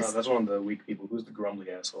No, was. that's one of the weak people. Who's the grumbly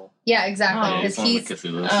asshole? Yeah, exactly. Oh. Because It's one of he's the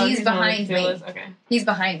Cthulhu's. Oh, He's one of behind the me. Cthulhu's? Okay. he's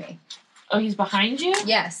behind me. Oh, he's behind you?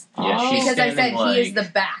 Yes, Yeah, Oh. she's because I said standing, he is the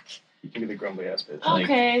like- back. You can be the grumbly ass bitch. like,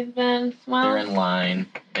 Okay, then. They're Well, in line.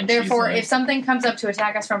 And Therefore, she's like, if something comes up to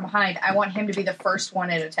attack us from behind, I want him to be the first one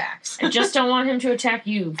it attacks. I just don't want him to attack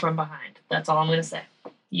you from behind. That's all I'm gonna say.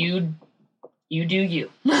 You do you.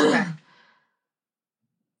 Okay.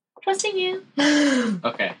 Trusting you.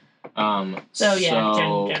 Okay. So, yeah,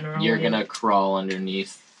 so generally- you're gonna crawl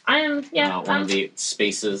underneath I am. Yeah, one I'm of the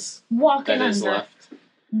spaces walking that is under, left,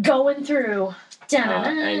 going through.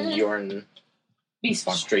 and you're in beast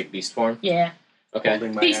form. straight beast form. Yeah. Okay.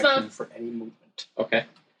 Holding my Beast action mode. for any movement. Okay.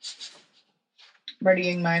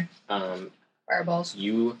 Readying my fireballs.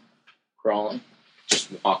 You crawl, just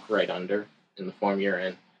walk right under in the form you're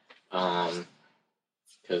in,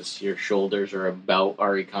 because your shoulders are about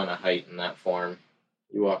Arikana height in that form.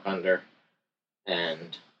 You walk under,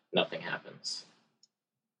 and nothing happens.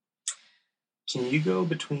 Can you go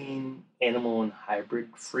between animal and hybrid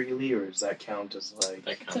freely, or does that count as like...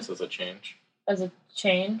 That counts as a change. As a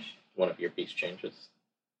change. One of your beast changes.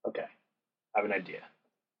 Okay. I have an idea.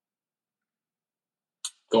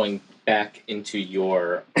 Going back into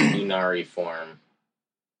your Lunari form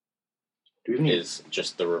Do we have any... is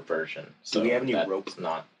just the reversion. So Do we have any that's rope?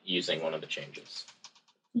 not using one of the changes.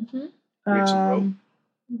 Mm-hmm. We have some rope?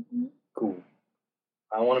 Mm-hmm. Cool.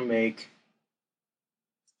 I want to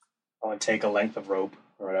take a length of rope,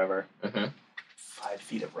 or whatever. Mm-hmm. 5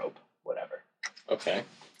 feet of rope, whatever. Okay.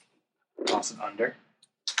 Toss it under.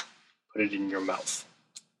 Put it in your mouth.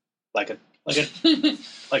 Like a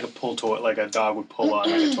pull toy, like a dog would pull on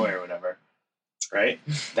like a toy or whatever. Right?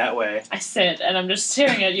 That way. I sit and I'm just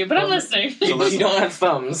staring at you, but I'm listening. So listen. You don't have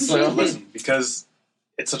thumbs, So so listen, because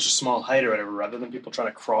it's such a small height or whatever, rather than people trying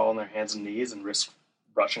to crawl on their hands and knees and risk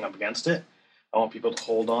brushing up against it, I want people to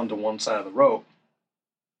hold on to one side of the rope,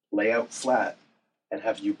 lay out flat, and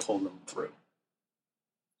have you pull them through.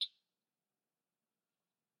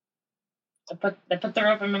 I put the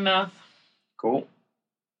rope in my mouth. Cool.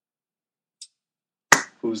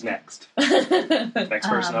 Who's next? Next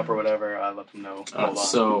person up or whatever, I let them know. Hold on.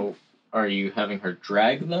 So, are you having her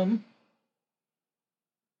drag them?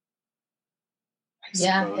 I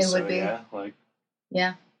Yeah, suppose it would so, be. Yeah, like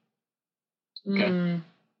Yeah. Okay.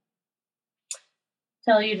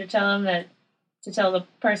 Tell you to tell him that to tell the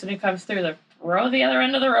person who comes through to throw the other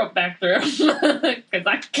end of the rope back through because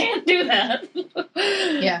I can't do that.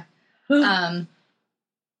 Yeah.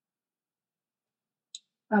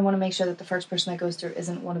 I want to make sure that the first person that goes through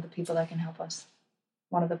isn't one of the people that can help us.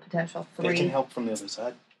 One of the potential 3. they can help from the other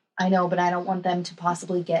side. I know, but I don't want them to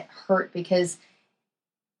possibly get hurt because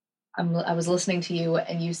I was listening to you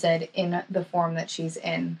and you said in the form that she's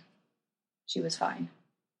in, she was fine.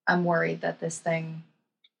 I'm worried that this thing...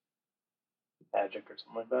 Magic or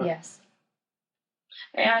something like that. Yes.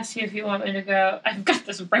 I ask you if you want me to go. I've got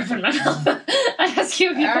this breath in my mouth. I ask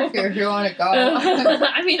you if you want to go.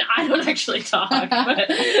 I mean, I don't actually talk,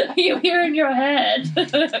 but you hear in your head.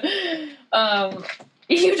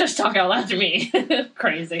 You just talk out loud to me.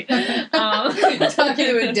 Crazy. Talking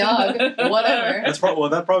to a dog. Whatever. That's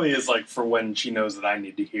that probably is like for when she knows that I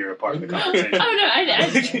need to hear a part of the conversation. Oh no,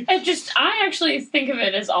 I actually think of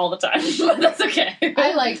it as all the time, but that's okay.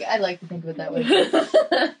 I like to think of it that way.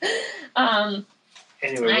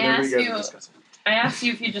 Anyway, whatever asked you guys you- are discussing. I asked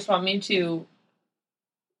you if you just want me to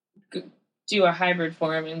do a hybrid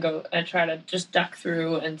form and go and try to just duck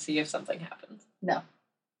through and see if something happens. No,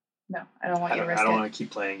 I don't want I you to don't, risk I don't it. want to keep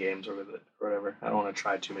playing games or with it or whatever. I don't want to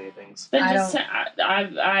try too many things. Then I just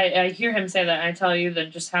I hear him say that. And I tell you then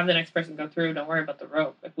just have the next person go through. Don't worry about the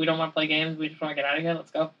rope. If we don't want to play games, we just want to get out of here. Let's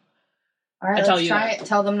go. All right, I tell let's you try it.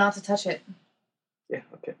 Tell them not to touch it. Yeah,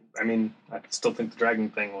 okay. I mean, I still think the dragon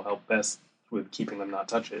thing will help best with keeping them not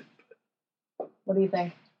touch it. What do you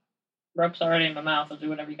think? Rope's already in my mouth. I'll do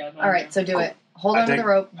whatever you guys want. All right, so do it. Hold on to the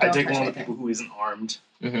rope. I Don't take touch one of the anything. people who isn't armed,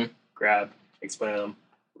 Mm-hmm. grab, explain to them,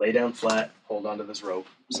 lay down flat, hold onto this rope.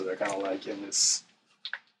 So they're kind of like in this.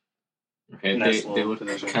 Okay, Nice they little look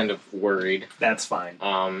position. kind of worried. That's fine.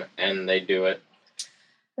 And they do it.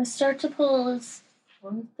 I start to pull as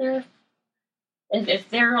long as they're. If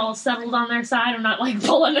they're all settled on their side, I'm not like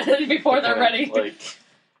pulling it before they're Kinda, ready. Like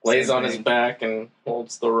lays Same on his thing. back and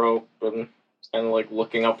holds the rope and kind of like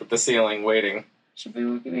looking up at the ceiling, waiting. Should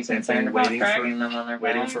we be Same concerned thing, about waiting dragging them on their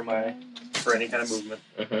waiting back? for any kind of movement.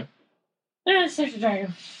 Mm-hmm. Yeah, start to drag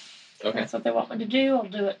them. Okay. That's what they want me to do. I'll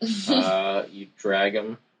do it. You drag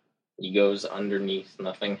him. He goes underneath.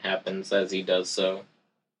 Nothing happens as he does so.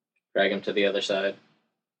 Drag him to the other side.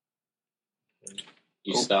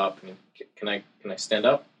 You Cool. stop. And can I stand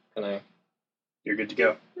up? Can I? You're good to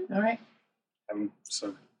go. All right.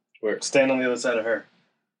 So Where? stand on the other side of her.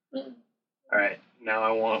 Mm. All right. Now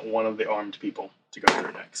I want one of the armed people to go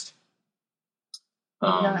through next.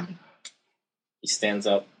 Maybe not. He stands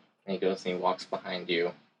up and he goes and he walks behind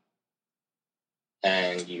you.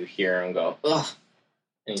 And you hear him go, ugh!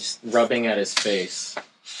 And he's rubbing at his face.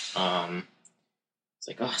 It's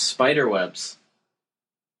like, oh, spider webs.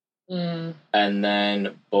 Mm. And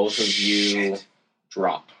then both of you Shit.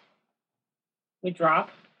 drop. We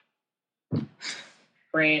drop.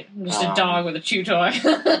 Great. I'm just a Um, dog with a chew toy.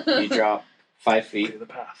 You drop 5 feet Clear the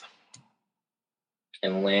path.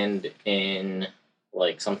 and land in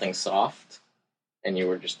like something soft. And you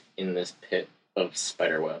were just in this pit of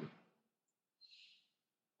spiderweb.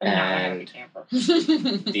 I'm not a And happy camper.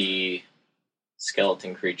 the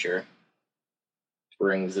skeleton creature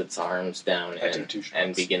brings its arms down I take 2 shots.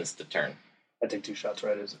 and begins to turn. I take 2 shots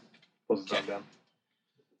right as it pulls its arm down.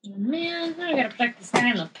 Man, I gotta protect this guy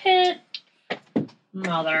in the pit.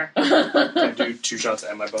 Mother. I do 2 shots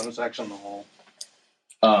and my bonus action the whole.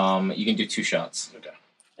 You can do 2 shots. Okay.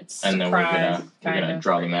 It's And then we're surprise, gonna kind of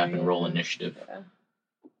draw the for map you, and roll yeah. initiative. Yeah.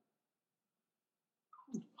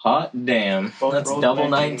 Hot damn. Both That's rolled double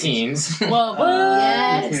 19s. 19s. Whoa, what?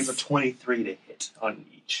 Yes. Which means a 23 to hit on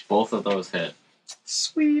each. Both of those hit.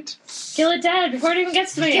 Sweet. Kill it dead before it even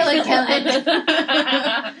gets to me. Kill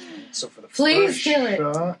it. So for the Please first kill it.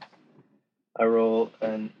 shot, I roll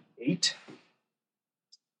an 8.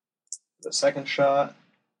 The second shot,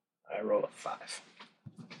 I roll a 5.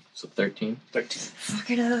 So 13. 13. Fuck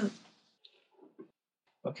it up.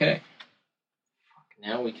 Okay.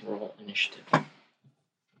 Now we can roll initiative.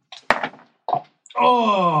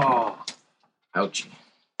 Oh! Ouchie.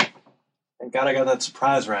 Thank God I got that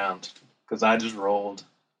surprise round, because I just rolled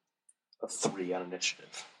a 3 on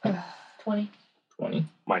initiative. 20. 20.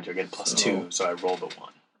 Mind you, I get plus So- 2, so I rolled a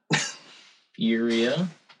 1. Furia.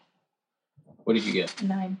 What did you get?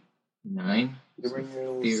 9. 9? Did you bring your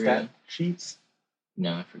little Furia. stat sheets?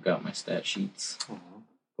 No, I forgot my stat sheets. Mm-hmm.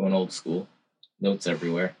 Going old school. Notes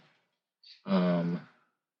everywhere.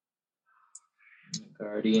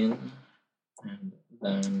 Guardian. And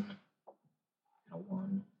then a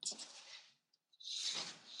 1.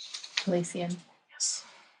 Elysian. Yes.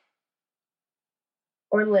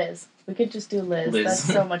 Or Liz. We could just do Liz. Liz.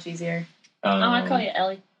 That's so much easier. I call you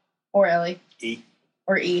Ellie. Or Ellie. E.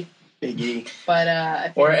 Or E. Big E. But, I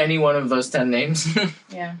think, Or any one of those 10 names.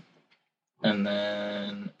 yeah. And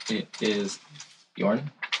then it is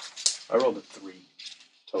Bjorn. I rolled a 3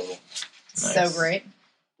 total. So Nice. great.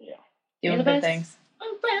 Yeah. Doing You're the good best. things.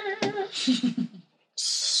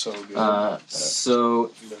 So good. So,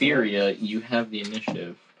 Furia, you have the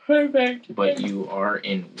initiative, Perfect. but you are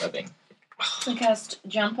in webbing. I cast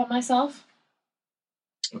jump on myself.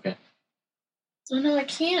 Okay. Oh no, I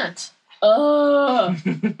can't. Oh,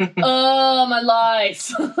 oh, my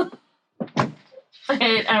life. I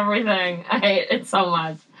hate everything. I hate it so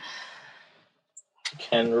much.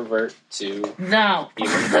 Can revert to No.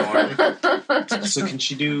 human form. So can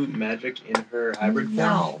she do magic in her hybrid form?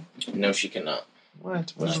 No. No, she cannot. What?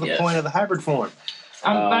 Not What's the yet. point of the hybrid form?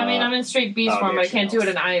 I mean, I'm in straight beast oh, form, there but I she can't do goes.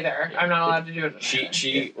 it in either. I'm not allowed to do it in either.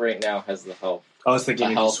 She right now has the health, I was thinking the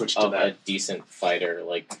you could health switch to of a that. decent fighter,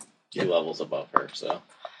 like 2 levels above her. So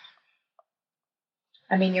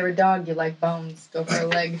I mean, you're a dog. You like bones. Go for a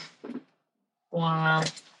leg. Wow.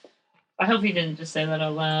 I hope you didn't just say that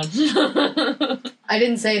out loud. I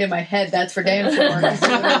didn't say it in my head. That's for damn sure. You would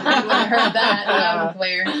have heard that loud and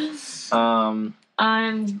clear.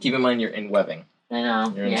 I'm. keep in mind you're in webbing. I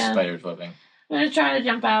know. You're in Yeah. spider's webbing. I'm gonna try to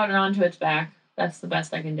jump out and onto its back. That's the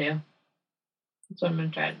best I can do. That's what I'm gonna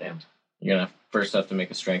try to do. You're gonna first have to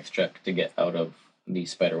make a strength check to get out of the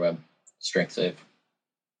spider web. Strength save.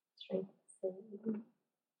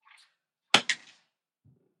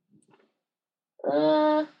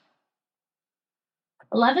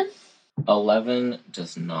 11? 11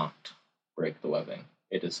 does not break the webbing.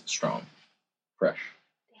 It is strong, fresh.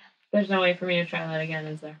 There's no way for me to try that again,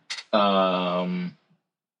 is there?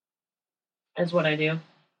 Is what I do.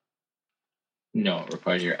 No, it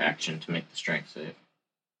requires your action to make the strength save.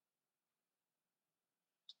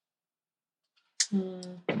 So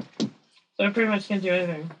I pretty much can't do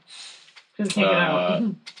anything. Because I can't get out.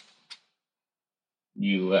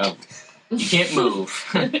 You can't move.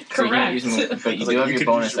 So you can't Correct. use move, but you I was do like, have you your could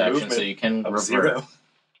bonus use your action, so movement you can Of revert. 0.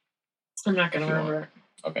 I'm not going If to you want. revert.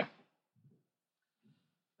 Okay.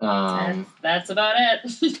 That's about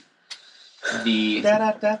it. The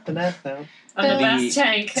Da-da-da-da-da-da. I'm the The- best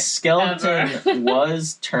tank. skeleton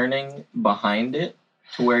was turning behind it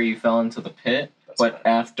to where you fell into the pit, That's but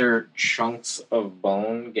fine. after chunks of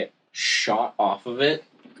bone get shot off of it,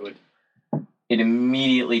 Good. it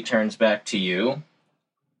immediately turns back to you,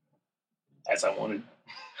 As I wanted.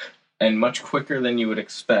 and much quicker than you would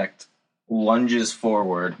expect, lunges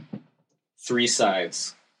forward, 3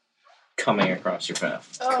 sides coming across your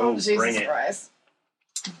path. Cool, bring it. Christ.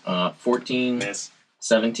 14, Miss.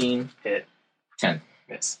 17, Hit. 10.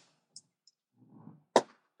 Miss.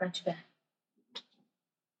 Not too bad.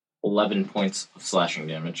 11 points of slashing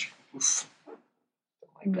damage. Oof.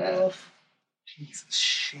 Don't like that. Woof. Jesus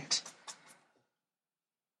shit.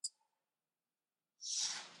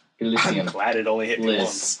 I'm Elysian, glad it only hit me Liz,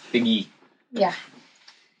 once. Biggie. Yeah.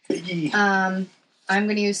 Biggie. I'm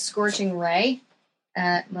gonna use Scorching Ray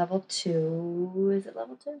at level 2. Is it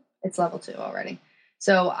level 2? It's level 2 already.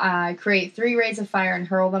 So I create 3 rays of fire and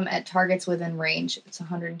hurl them at targets within range. It's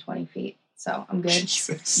 120 feet, so I'm good.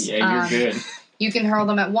 Jesus. Yeah, you're good. You can hurl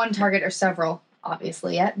them at one target or several.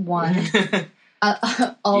 Obviously, at one. You don't want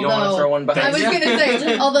to Although throw one I behind was you? gonna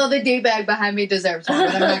say, although the d bag behind me deserves one,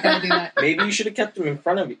 but I'm not gonna do that. Maybe you should have kept him in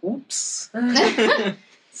front of you. Oops.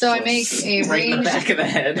 So I make a Right in the ranged. back of the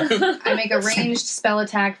head. I make a ranged spell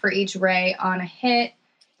attack for each ray. On a hit,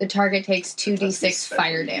 the target takes 2d6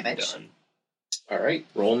 fire damage. Done. Alright,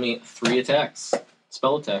 roll me 3 attacks.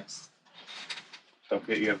 Spell attacks.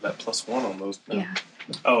 Okay, you have that +1 on those. now. Yeah.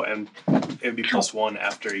 Oh, and it would be +1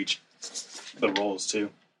 after each the rolls too.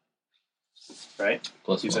 Right?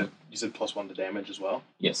 Plus You 1. said +1 to damage as well.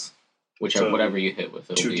 Yes. Whichever, So, whatever you hit with.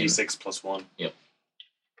 It'll be 2d6 +1.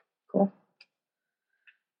 Cool.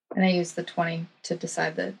 And I use the 20 to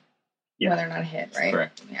decide Yeah. whether or not a hit, right?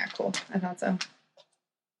 Correct. Yeah, cool. I thought so.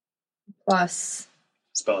 Plus,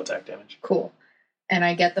 Spell attack damage. cool. And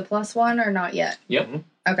I get the +1 or not yet? Yep. Mhm.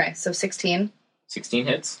 Okay, so 16, 16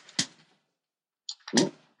 hits.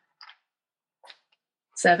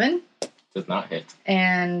 7, Does not hit.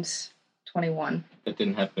 and 21. That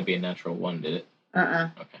didn't happen to be a natural 1, did it? Okay.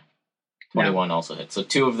 No. 21 also hit. So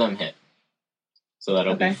 2 of them hit. So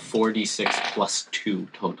that'll Okay. be 4d6 plus 2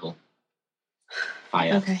 total.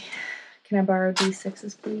 Fire. Okay. Can I borrow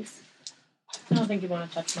d6s, please? I don't think you want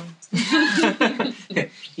to touch mine.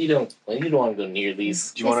 You don't want to go near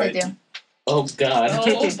these. Do you Yes, want I to? do. Oh god.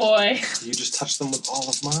 Oh boy. You just touch them with all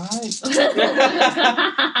of mine.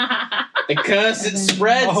 Because it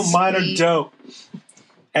spreads. Oh, mine are 8, dope.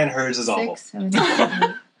 And hers is awful. 6, 7,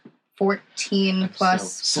 8, 14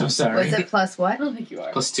 plus. So sorry. Was it plus I what? don't think you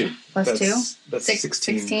are. Plus 2. Plus 2? That's 6,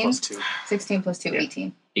 16 16? plus 2. 16 plus 2, Yeah.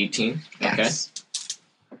 18. 18. Yeah. Okay.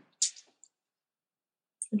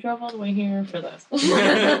 I drove all the way here for this.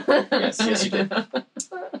 Yes, you did.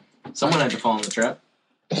 Someone had to fall in the trap.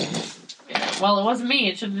 Well, it wasn't me.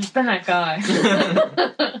 It should have just been that guy.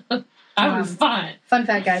 I was fine. Fun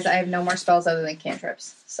fact, guys, I have no more spells other than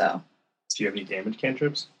cantrips. So, Do you have any damage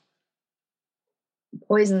cantrips?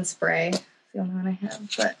 poison spray is the only one I have.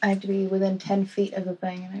 But I have to be within 10 feet of the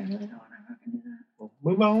thing, and I really don't want to fucking do that. Well,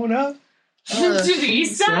 move on up. To the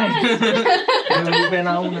east side. Moving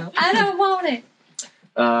on up. I don't want it.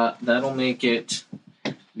 That'll make it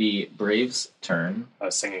the Braves' turn. I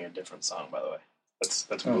was singing a different song, by the way. That's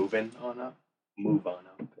Oh. moving on up. Move on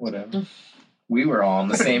up. Whatever. We were all on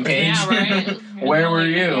the same page. Yeah, right. Where were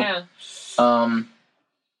you? Yeah.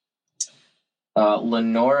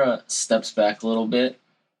 Lenora steps back a little bit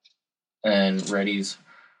and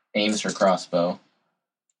aims her crossbow.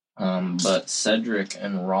 But Cedric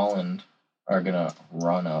and Roland are gonna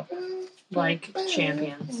run up, Like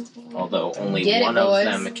champions. although only Get it, one of boys.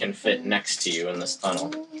 them can fit next to you in this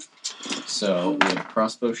tunnel. So we have a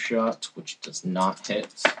crossbow shot, which does not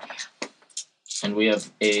hit. And we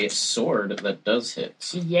have a sword that does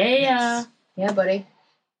hit. Yeah. Yeah, buddy.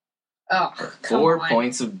 Oh, come 4 on.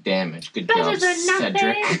 points of damage. Good Better job, than nothing.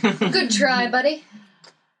 Cedric. Good try, buddy.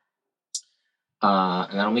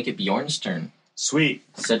 And that'll make it Bjorn's turn. Sweet.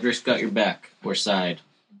 Cedric's got your back. Or side.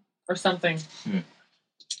 Or something.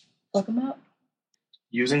 Fuck him up.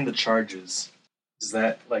 Using the charges, is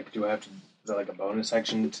that like, is that like a bonus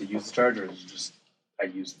action to use the charge, or is it just I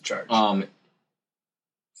use the charge?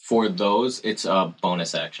 For those, it's a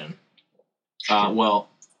bonus action. Well,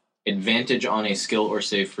 advantage on a skill or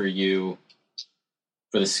save for you.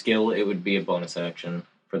 For the skill, it would be a bonus action.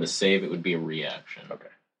 For the save, it would be a reaction. Okay.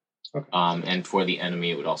 Okay. And for the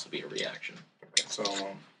enemy, it would also be a reaction. Okay, so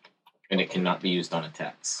And it cannot be used on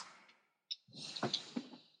attacks.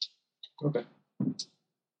 okay.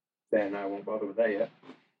 Then I won't bother with that yet.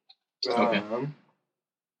 Okay.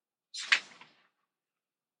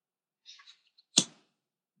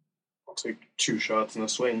 I'll take 2 shots in a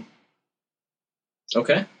swing.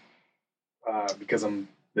 Okay. Because I'm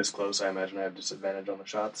this close, I imagine I have disadvantage on the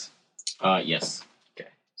shots. Yes. Okay.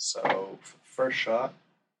 So for the first shot,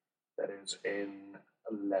 that is an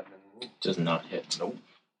 11. Does not hit. Nope.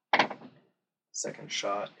 Second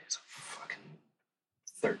shot is a fucking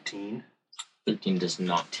 13. 13 does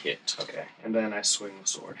not hit. Okay. And then I swing the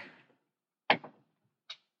sword.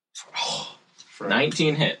 For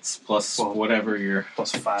 19 hits, plus Well, whatever your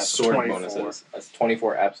plus 5. sword 24. bonus is. That's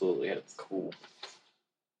 24 absolutely hits. Cool.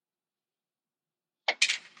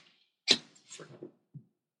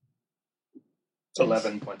 It's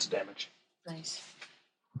 11 points of damage. Nice.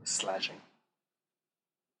 Slashing.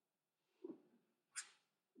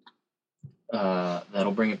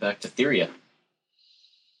 That'll bring it back to Theria.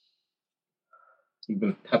 You've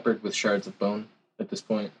been peppered with shards of bone at this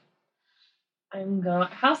point. I'm going.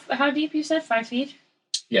 How deep you said? 5 feet.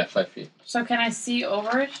 Yeah, 5 feet. So can I see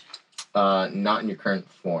over it? Not in your current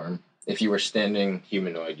form. If you were standing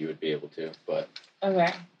humanoid, you would be able to, but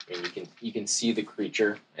Okay. I mean, you can see the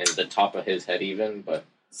creature and the top of his head even, but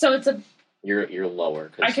So it's a. you're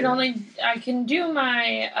lower. I can do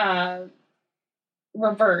my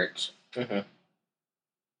revert Mhm.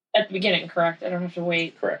 at the beginning. Correct. I don't have to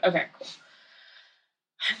wait. Correct. Okay. Cool.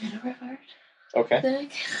 I'm gonna revert. Okay.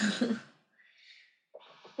 Think.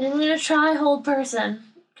 I'm gonna try hold person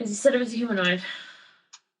because you said it was a humanoid.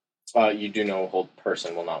 You do know hold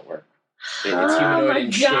person will not work. It's Oh humanoid my in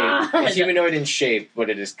God. shape. It's humanoid in shape, but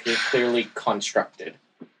it is clearly constructed.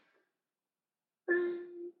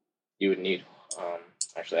 You would need.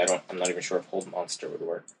 Actually, I'm not even sure if hold monster would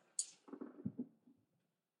work.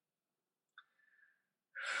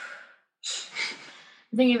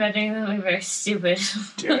 I'm thinking about doing something very stupid.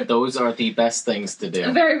 Do it. Those are the best things to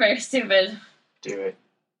do. Very, very stupid. Do it.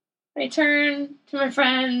 I turn to my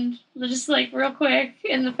friend, just like real quick,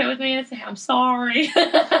 in the pit with me, and say, "I'm sorry."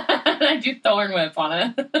 And I do thorn whip on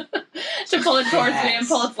it to pull it towards me and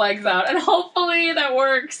pull its legs out, and hopefully that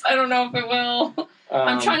works. I don't know if it will.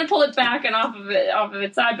 I'm trying to pull it back and off of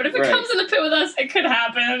its side, but if it Right. comes in the pit with us, it could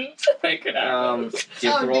happen. It could happen. Do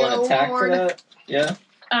you have to roll an attack for that? Yeah.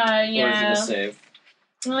 Or is Yeah. it a save?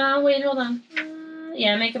 Wait, hold on.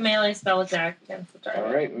 Yeah, make a melee spell attack against the target.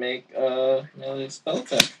 All right, make a melee spell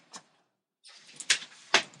attack.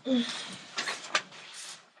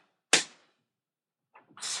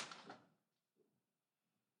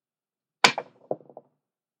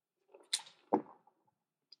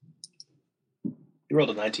 You rolled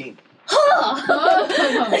a 19.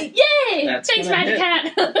 Oh. Yay! That's Thanks, gonna Magic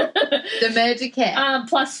Cat. The magic cat.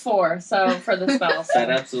 +4, so for the spell. That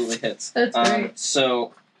absolutely hits. That's great.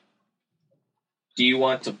 So, do you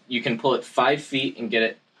want to? You can pull it 5 feet and get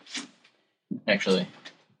it. Actually,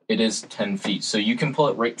 it is 10 feet, so you can pull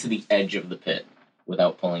it right to the edge of the pit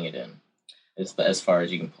without pulling it in. It's as far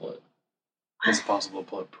as you can pull it. Is it possible to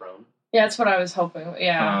pull it prone? Yeah, that's what I was hoping.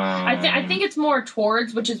 Yeah, I think it's more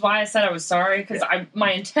towards, which is why I said I was sorry because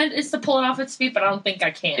my intent is to pull it off its feet, but I don't think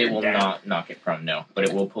I can. It will not knock it prone, no, but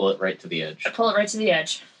it will pull it right to the edge. I pull it right to the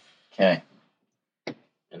edge, Okay.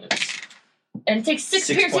 and it takes 6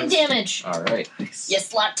 6 piercing points. damage. All right. You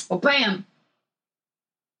slut. Well, bam.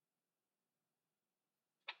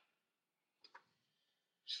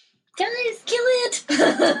 Guys, kill it!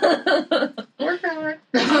 Work on it.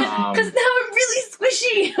 Because now I'm really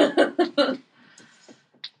squishy.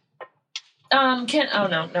 Oh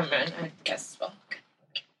no, never mind. I guess well.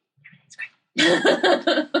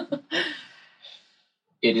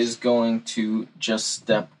 It is going to just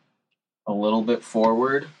step a little bit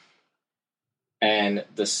forward, and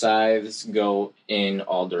the scythes go in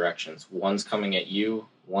all directions. One's coming at you,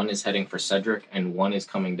 one is heading for Cedric, and one is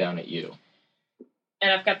coming down at you.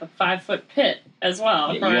 And I've got the 5-foot pit as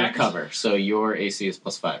well. Yeah, you have cover, so your AC is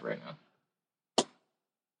 +5 right now.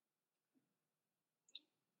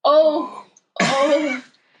 Oh. Oh.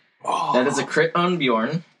 That is a crit on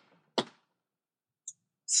Bjorn.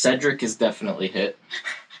 Cedric is definitely hit.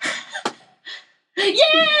 Yay!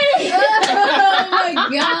 Oh my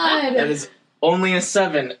god. That is only a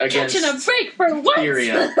 7 against Catching a break for once.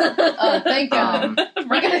 Tyria. Oh, thank God.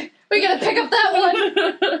 we gotta pick up that one.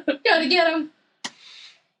 Gotta get him.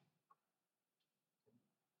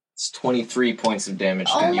 It's 23 points of damage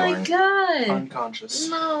to Oh Bjorn. my god. Unconscious.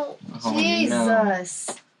 No. Oh, Jesus.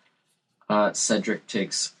 no. Cedric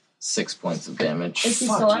takes 6 points of damage. Is he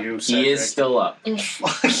Fuck still up? you, Cedric. He is still up.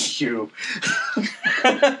 Fuck you.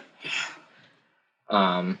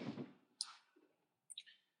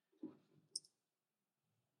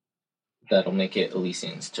 That'll make it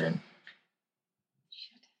Elysian's turn.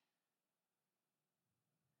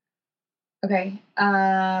 Okay.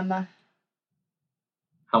 How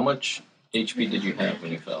much HP did you have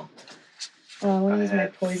when you fell? Well, I want to use I my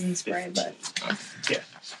had poison spray, but. Yeah.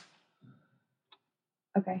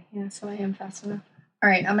 Okay, yeah, so I am fast enough.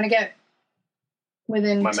 Alright, I'm gonna get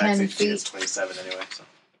within My 10 max HP feet. is 27 anyway, so.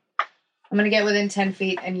 I'm gonna get within 10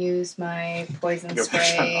 feet and use my poison You're trying to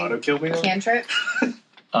spray auto kill me? What cantrip.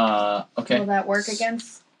 Okay. Will that work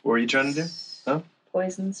against? were you trying to do? Huh?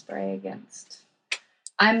 Poison spray against.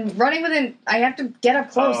 I'm running within. I have to get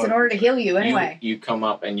up close in order to heal you anyway. You come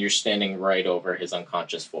up and you're standing right over his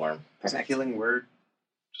unconscious form. Is a Perfect. healing word?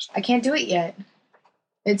 I can't do it yet.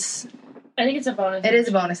 I think it's a bonus. It is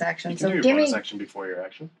a bonus action. You can So do your give bonus me. action before your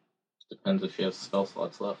action. Depends if you have spell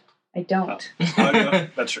slots left. I don't. Oh, no,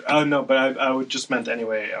 that's true. Oh, no, but I would just meant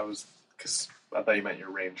anyway, because I thought you meant your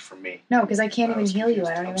range from me. No, because I can't I even was heal you.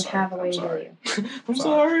 confused. I don't I'm even sorry. have a way I'm to heal sorry. you. I'm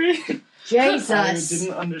sorry. Jesus. I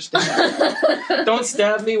didn't understand. Don't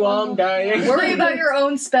stab me while I'm dying. Worry about your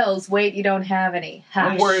own spells. Wait, you don't have any.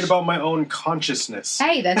 I'm Hush. worried about my own consciousness.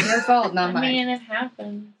 Hey, that's your fault, not I mine. mean, it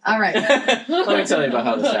happens. All right. Let me tell you about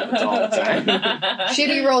how this happens all the time.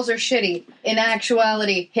 Shitty rolls are shitty. In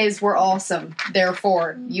actuality, his were awesome.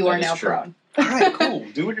 Therefore, you That are is now true. prone. All right, cool.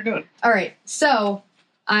 Do what you're doing. All right, so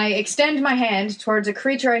I extend my hand towards a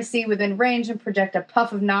creature I see within range and project a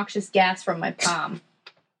puff of noxious gas from my palm.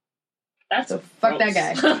 That's So fuck that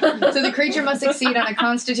guy. guy. So the creature must succeed on a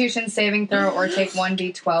Constitution saving throw or take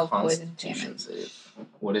 1d12 poison Constitution damage. save.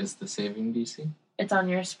 What is the saving DC? It's on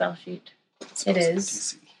your spell sheet. It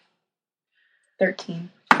is 13.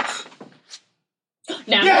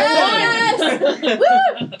 Now, Yes!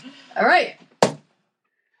 one. All right.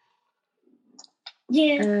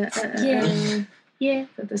 Yeah, Yeah. yeah. Is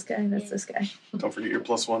that this guy? That's this guy. Don't forget your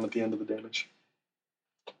 +1 at the end of the damage.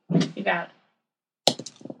 You got it.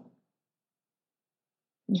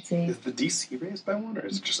 Let's see. Is the DC raised by 1 or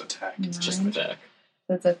is it just attack? It's just Nine. attack.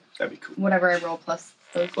 That's a That'd be cool. whatever I roll plus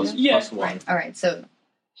those. Plus, two. Yeah. plus 1. All right. So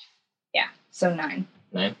yeah. So 9.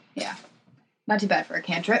 9. Not too bad for a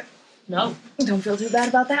cantrip. No. Don't feel too bad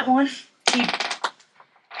about that one. Keep,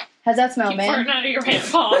 How's that smell, keep man? farting out of your hand,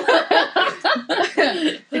 Paul.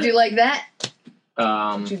 Did you like that?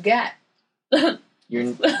 Um, What you got?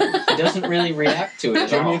 it doesn't really react to it Did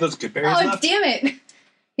at you have any all. of those good berries Oh, left? damn it!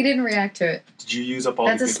 He didn't react to it. Did you use up all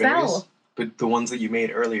That's the a good spell. berries? But the ones that you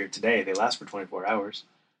made earlier today, they last for 24 hours.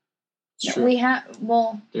 It's true. We have.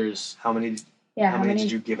 Well, There's How many? yeah. How many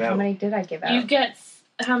did you give How out? many did I give out? You get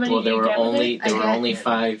how many? well, do there you were get with only it? I there were get- only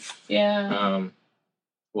 5. Yeah,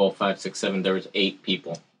 Well, 5, 6, 7. There was 8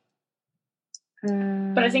 people.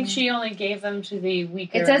 but I think she only gave them to the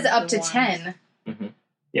weaker. It says of up the to ones. 10.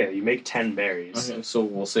 Yeah, you make 10 berries. Okay, so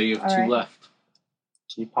we'll say you have All 2 right. left.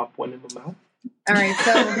 Can you pop one in the mouth? All right.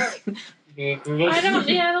 So I don't. Yeah, I don't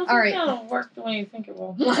think All right. that'll work the way you think it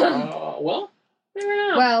will. Well, Never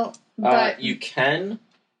know. well, but you can,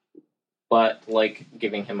 but like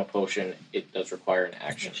giving him a potion, it does require an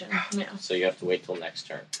action. Yeah. So you have to wait till next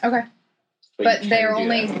turn. okay. But, But you they're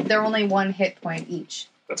can do that. they're only 1 hit point each.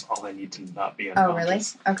 That's all I need to not be Oh, really?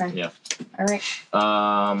 unconscious. Okay. Yeah. All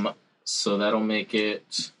right. So that'll make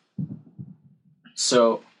it.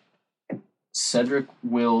 So Cedric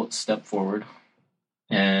will step forward,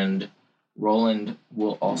 and Roland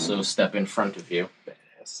will also step in front of you,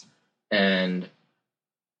 Badass. and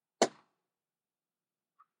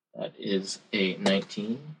that is a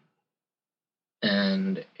 19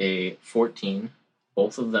 and a 14.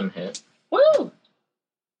 Both of them hit. Woo!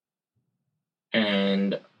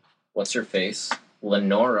 And what's her face?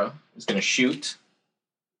 Lenora is going to shoot.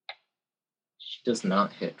 She does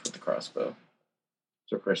not hit with the crossbow.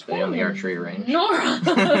 It's her first day on the archery range. Nora.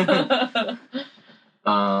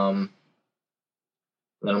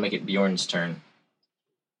 That'll make it Bjorn's turn.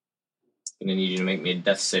 I'm going to need you to make me a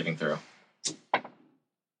death saving throw.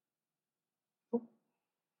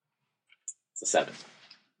 It's a 7.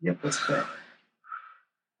 Yep, that's fair.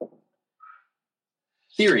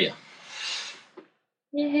 Theria.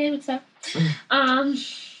 Yeah, hey, what's up?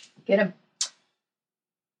 Get him.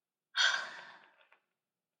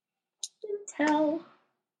 Tell.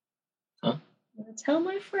 Huh? I'm gonna tell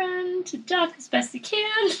my friend to duck as best he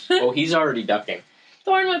can. Oh, he's already ducking.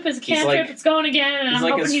 Thorn Whip is a He's cantrip. like- It's going again, and He's I'm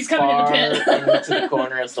like hoping as he's coming in far the pit. into the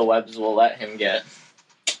corner as the webs will let him get.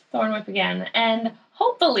 Thorn Whip again, and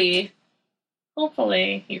hopefully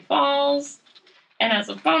he falls. And as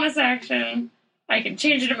a bonus action, I can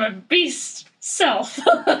change it to my beast self.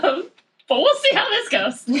 But we'll see how this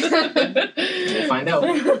goes. We'll find out.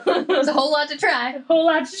 There's a whole lot to try. A whole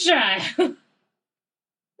lot to try.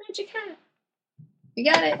 Magic hat. You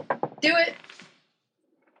got it. Do it.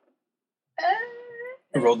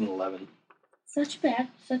 I rolled an 11. It's not too bad.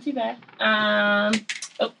 It's not too bad.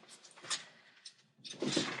 Oh.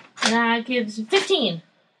 That gives 15.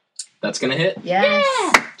 That's going to hit. Yes.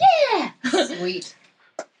 Yeah! Sweet.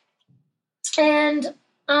 And,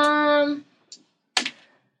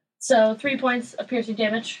 so 3 points of piercing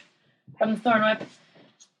damage from the Thorn Whip.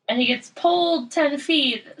 And he gets pulled 10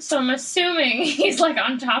 feet, so I'm assuming he's, like,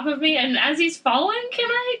 on top of me. And as he's falling, can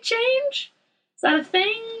I change? Is that a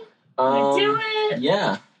thing? Can I do it?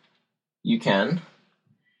 Yeah, you can.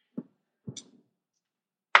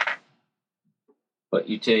 But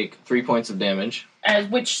you take 3 points of damage. As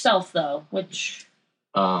which self, though? Which...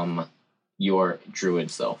 Your druid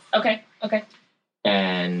self. Okay.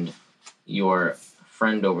 And your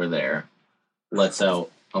friend over there lets out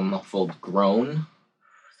a muffled groan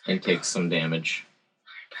and takes some damage.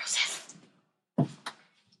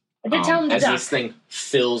 I did tell him to as duck. this thing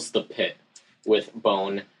fills the pit with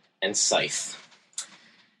bone and scythe.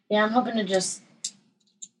 Yeah, I'm hoping to just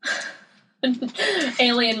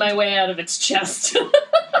alien my way out of its chest.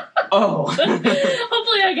 Oh.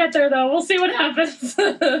 Hopefully I get there, though. We'll see what happens.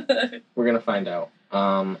 We're gonna find out.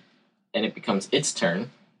 And it becomes its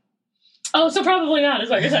turn. Oh, so probably not, is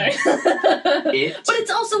what you're saying. It But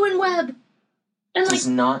it's also in web. And Does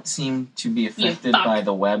not seem to be affected fuck. by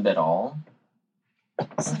the web at all.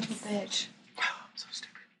 Son of a bitch. I'm so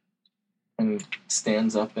stupid. and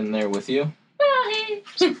stands up in there with you. Bye.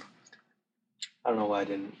 I don't know why I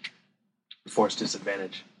didn't force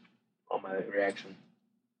disadvantage on my reaction.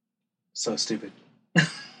 So stupid.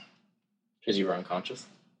 Because you were unconscious.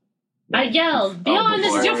 I yelled, Beyond,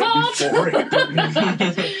 this is your fault!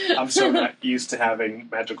 I'm so not used to having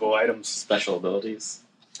magical items. Special abilities.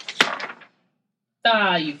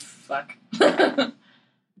 Ah, you fuck.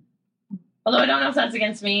 Although I don't know if that's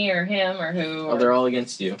against me or him or who. Oh, they're all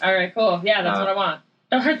against you. Alright, cool. Yeah, that's what I want.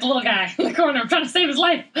 Don't hurt the little guy in the corner. I'm trying to save his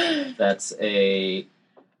life. That's a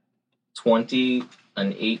 20,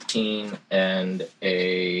 an 18, and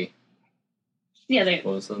a... Yeah, they.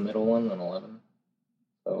 What was the middle one? An 11?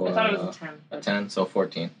 So, I thought it was a 10. a 10, so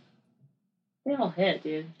 14. They all hit,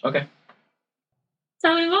 dude. Okay.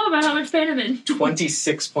 Tell me more about how much pain I'm in.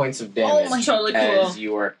 26 points of damage Oh my, totally cool. as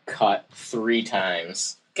you are cut 3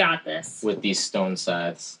 times Got this. with these stone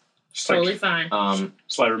scythes. Just Totally like, fine.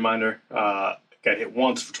 slight reminder, got hit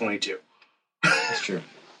once for 22. That's true.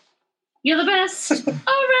 You're the best.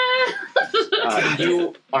 Alright.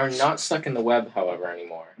 You are not stuck in the web, however,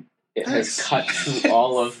 anymore. It has Nice. cut through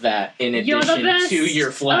all of that in You're the addition best. to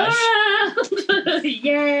your flesh. Alright.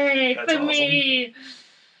 Yay That's for awesome. me.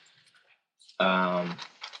 Um,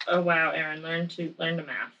 Oh wow, Aaron, learn to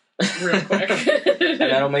math real quick. and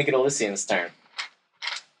that'll make it Elysian's turn.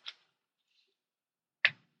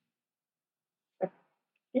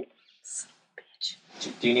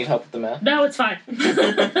 Do you need help with the math? No, it's fine.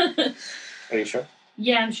 Are you sure?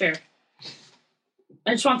 Yeah, I'm sure.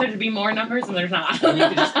 I just want there to be more numbers, and there's not. And you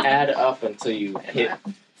can just add up until you hit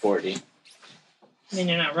 40. I mean,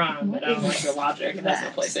 you're not wrong, but I don't like your logic. It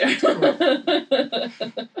that? doesn't place here.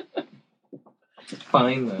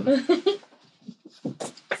 Fine then.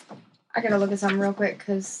 I gotta look at something real quick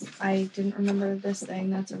because I didn't remember this thing.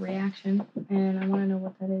 That's a reaction, and I want to know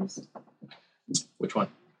what that is. Which one?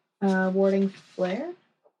 Warding flare.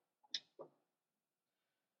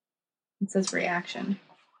 It says reaction.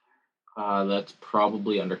 That's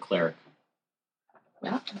probably under cleric.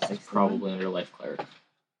 Yeah, It's probably under life cleric.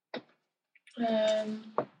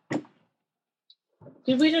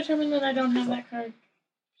 Did we determine that I don't have that card?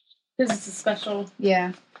 Because it's a special.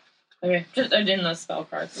 Yeah. Okay, just I didn't know spell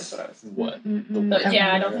cards. That's what I was. What? But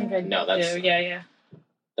yeah, I don't think I No, that's- do. Yeah.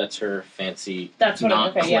 That's her fancy That's what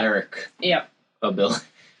not okay, yeah. cleric Yep. ability.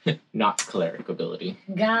 Not cleric ability.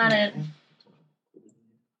 Got it.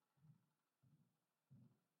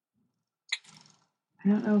 I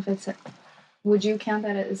don't know if it's a. Would you count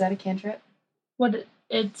that? Is that a cantrip? What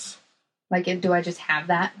it's Like, do I just have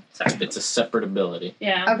that? sorry. It's a separate ability.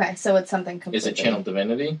 Yeah. Okay, so it's something completely. Is it channel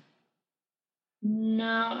divinity?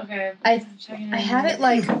 No. Okay. I Checking have it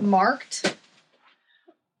like marked.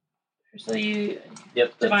 So you. Yep,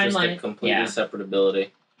 that's Divine just a light, completely yeah. separate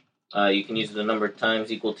ability. You can use it a number of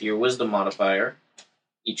times equal to your wisdom modifier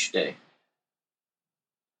each day.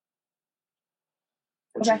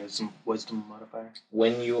 What's Okay. your wisdom modifier?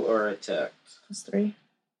 When you are attacked. +3.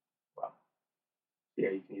 Yeah,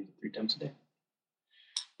 you can use it 3 times a day.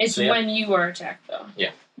 It's So, yeah. when you are attacked, though.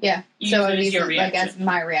 Yeah. You So use it it as is your like as reaction.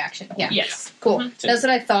 my reaction. Yeah. Yes. Cool. Mhm. That's what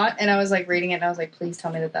I thought, and I was like reading it, and I was like, please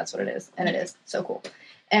tell me that that's what it is, and it is. So cool.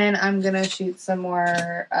 And I'm gonna shoot some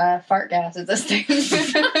more fart gas at this thing.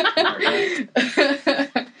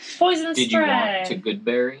 Poison Did you spray. want to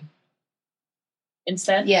Goodberry?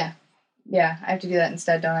 Instead? Yeah, I have to do that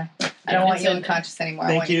instead, don't I? I don't want you Instead. unconscious anymore. I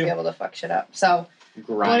Thank want you to you. be able to fuck shit up. So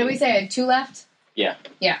Grind. what did we say? I had 2 left. Yeah.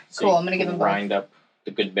 Yeah. So Cool. you I'm gonna give him both. grind up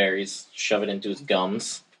the good berries, shove it into his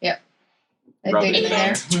gums, I rub dig it him in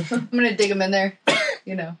there. down. I'm gonna dig him in there.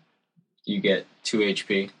 You know. You get 2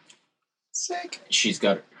 HP. Sick. She's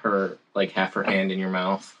got her like half her hand in your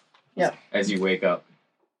mouth. Yep. As you wake up.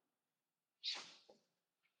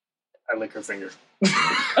 I lick her finger.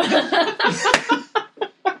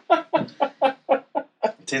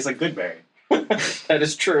 It tastes like good berry. That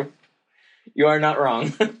is true. You are not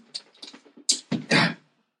wrong.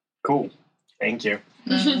 Cool. Thank you.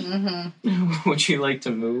 Mm-hmm. Would you like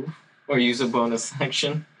to move or use a bonus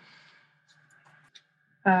action?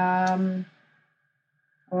 I want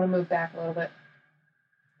to move back a little bit.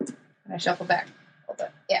 And I shuffle back a little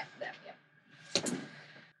bit. Yeah.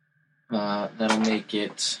 That'll make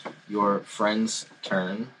it your friend's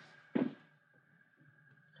turn.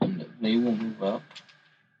 And they will move up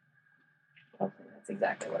Hopefully that's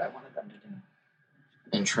exactly what I wanted them to do.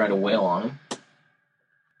 and try to wail on him.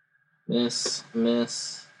 Miss,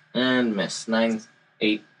 and miss. 9,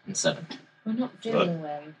 8, and 7. We're not doing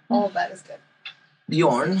well. All of that is good.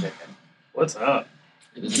 Bjorn. What's up?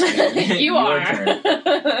 It is your You are. turn.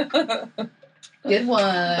 Good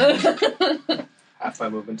one. Half my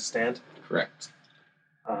movement to stand. Correct.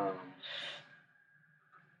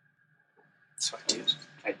 So I do.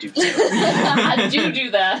 I do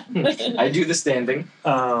that. I do the standing.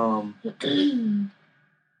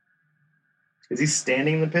 Is he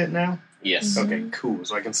standing in the pit now? Yes. Mhm. Okay, cool.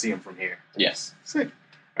 So I can see him from here. Yes. Sick.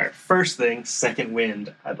 All right. First thing, second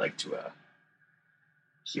wind. I'd like to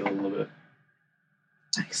heal a little bit.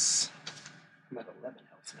 Nice. I'm at 11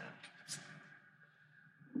 health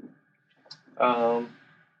now.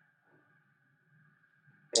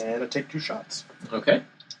 And I take 2 shots. Okay.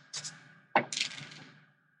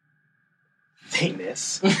 They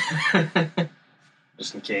miss,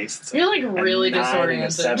 just in case. It's You're like really 9 and a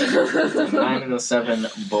disoriented. 7. 9 and the 7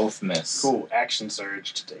 both miss. Cool. Action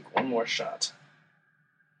surge to take 1 more shot.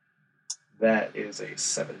 That is a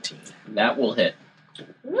 17 That will hit.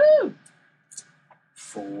 Woo!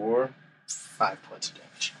 for 5 points of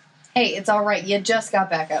damage. Hey, it's all right. You just got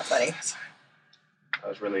back up, buddy. I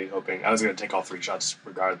was really hoping I was going to take all 3 shots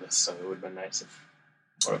regardless, so it would have been nice if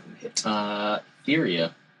one of them hit.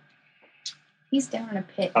 Theria. He's down in a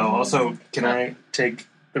pit. Oh, also, can I take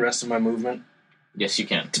the rest of my movement Yes, you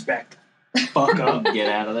can. to back the fuck up? Get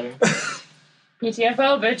out of there.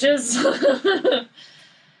 PTFO, bitches.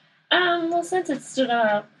 Well, since it stood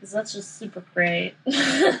up, because that's just super great,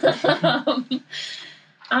 I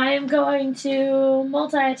am going to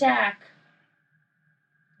multi-attack.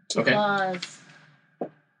 2 Okay. claws.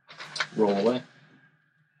 Roll away.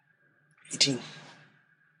 18.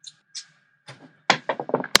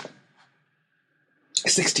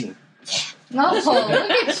 16. No, look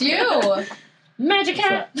at you. Magic Is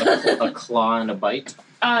hat. that a claw and a bite?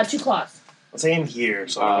 2 claws. Let's aim here,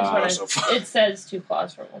 so I That's can what go I- so far. It says 2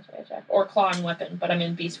 claws for multi-attack. Or claw and weapon, but I'm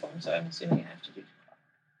in beast form, so I'm assuming I have to do 2 claws.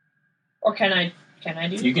 Or can I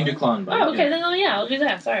do You can do claw and bite. Oh, okay, yeah. then I'll do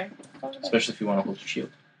that, sorry. Claw and bite. Especially if you want to hold your shield.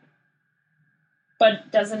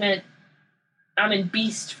 But doesn't it... I'm in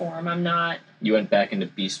beast form, I'm not... You went back into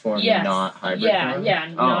beast form, Yes. not hybrid form? Yeah,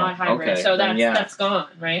 not hybrid. okay. So Then that's gone,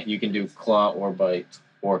 right? You can do claw or bite,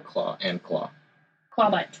 or claw and claw. Claw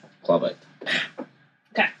bite. Claw bite.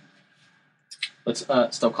 Okay. Let's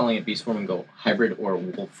stop calling it beast form and go hybrid or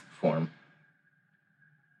wolf form.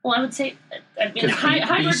 Well, I would say... I mean, 'Cause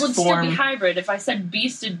hybrid beast would still be form- hybrid. If I said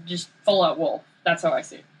beast, it'd just full out wolf. That's how I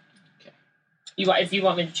see it. Okay. If you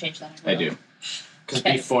want me to change that, I will. do. Because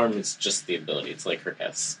Okay. beast form is just the ability. It's like her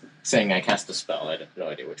saying I cast a spell. I have no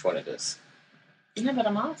idea which one it is. Yeah, but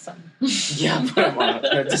I'm awesome. Yeah, but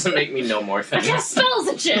that doesn't make me know more I things. cast spells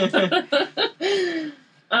and shit.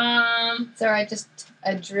 Sorry, just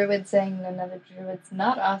a druid saying another druid's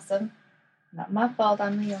not awesome. Not my fault,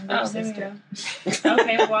 I'm the younger Oh, there we sister. go.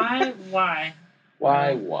 Okay, why?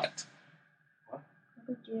 Why what? No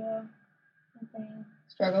big deal. Nothing.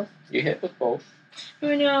 Struggle. You hit with both.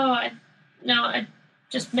 Oh, no, I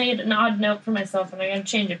just made an odd note for myself and I gotta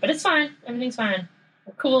change it. But it's fine. Everything's fine.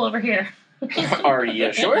 We're cool over here. Are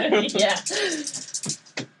you sure? Yeah.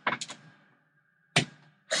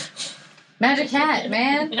 Magic hat,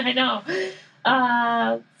 man. I know.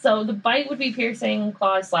 So the bite would be piercing,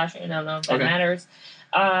 claws, slashing. I don't know if that Okay. matters.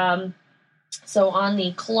 So on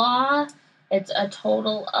the claw, it's a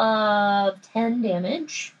total of 10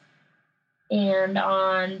 damage. And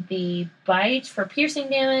on the bite for piercing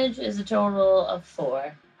damage is a total of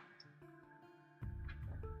 4.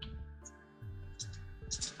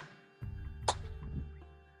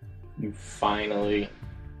 You finally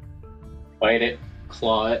bite it,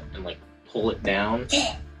 claw it, and like pull it down,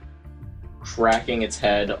 cracking its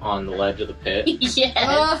head on the ledge of the pit, Yes.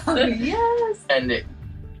 Oh, yes. And it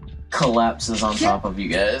collapses on top of you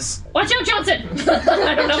guys. Watch out, Johnson!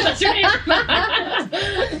 I don't know if that's your name.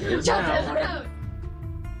 Johnson, look out.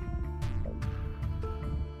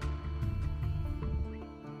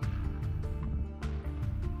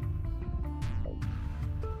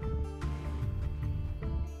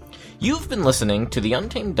 You've been listening to the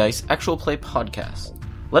Untamed Dice Actual Play podcast.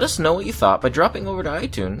 Let us know what you thought by dropping over to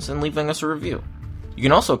iTunes and leaving us a review. You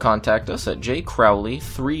can also contact us at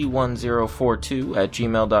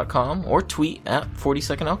jcrowley31042@gmail.com or tweet at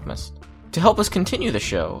 42ndalchemist. To help us continue the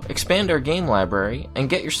show, expand our game library, and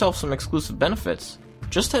get yourself some exclusive benefits,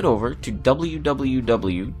 just head over to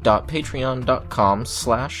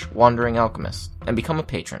www.patreon.com/wanderingalchemist and become a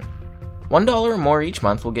patron. $1 or more each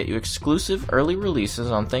month will get you exclusive early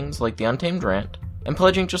releases on things like The Untamed Rant, and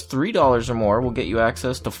pledging just $3 or more will get you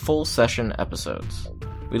access to full session episodes.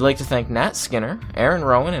 We'd like to thank Nat Skinner, Aaron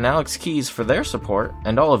Rowan, and Alex Keys for their support,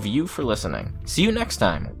 and all of you for listening. See you next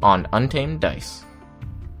time on Untamed Dice.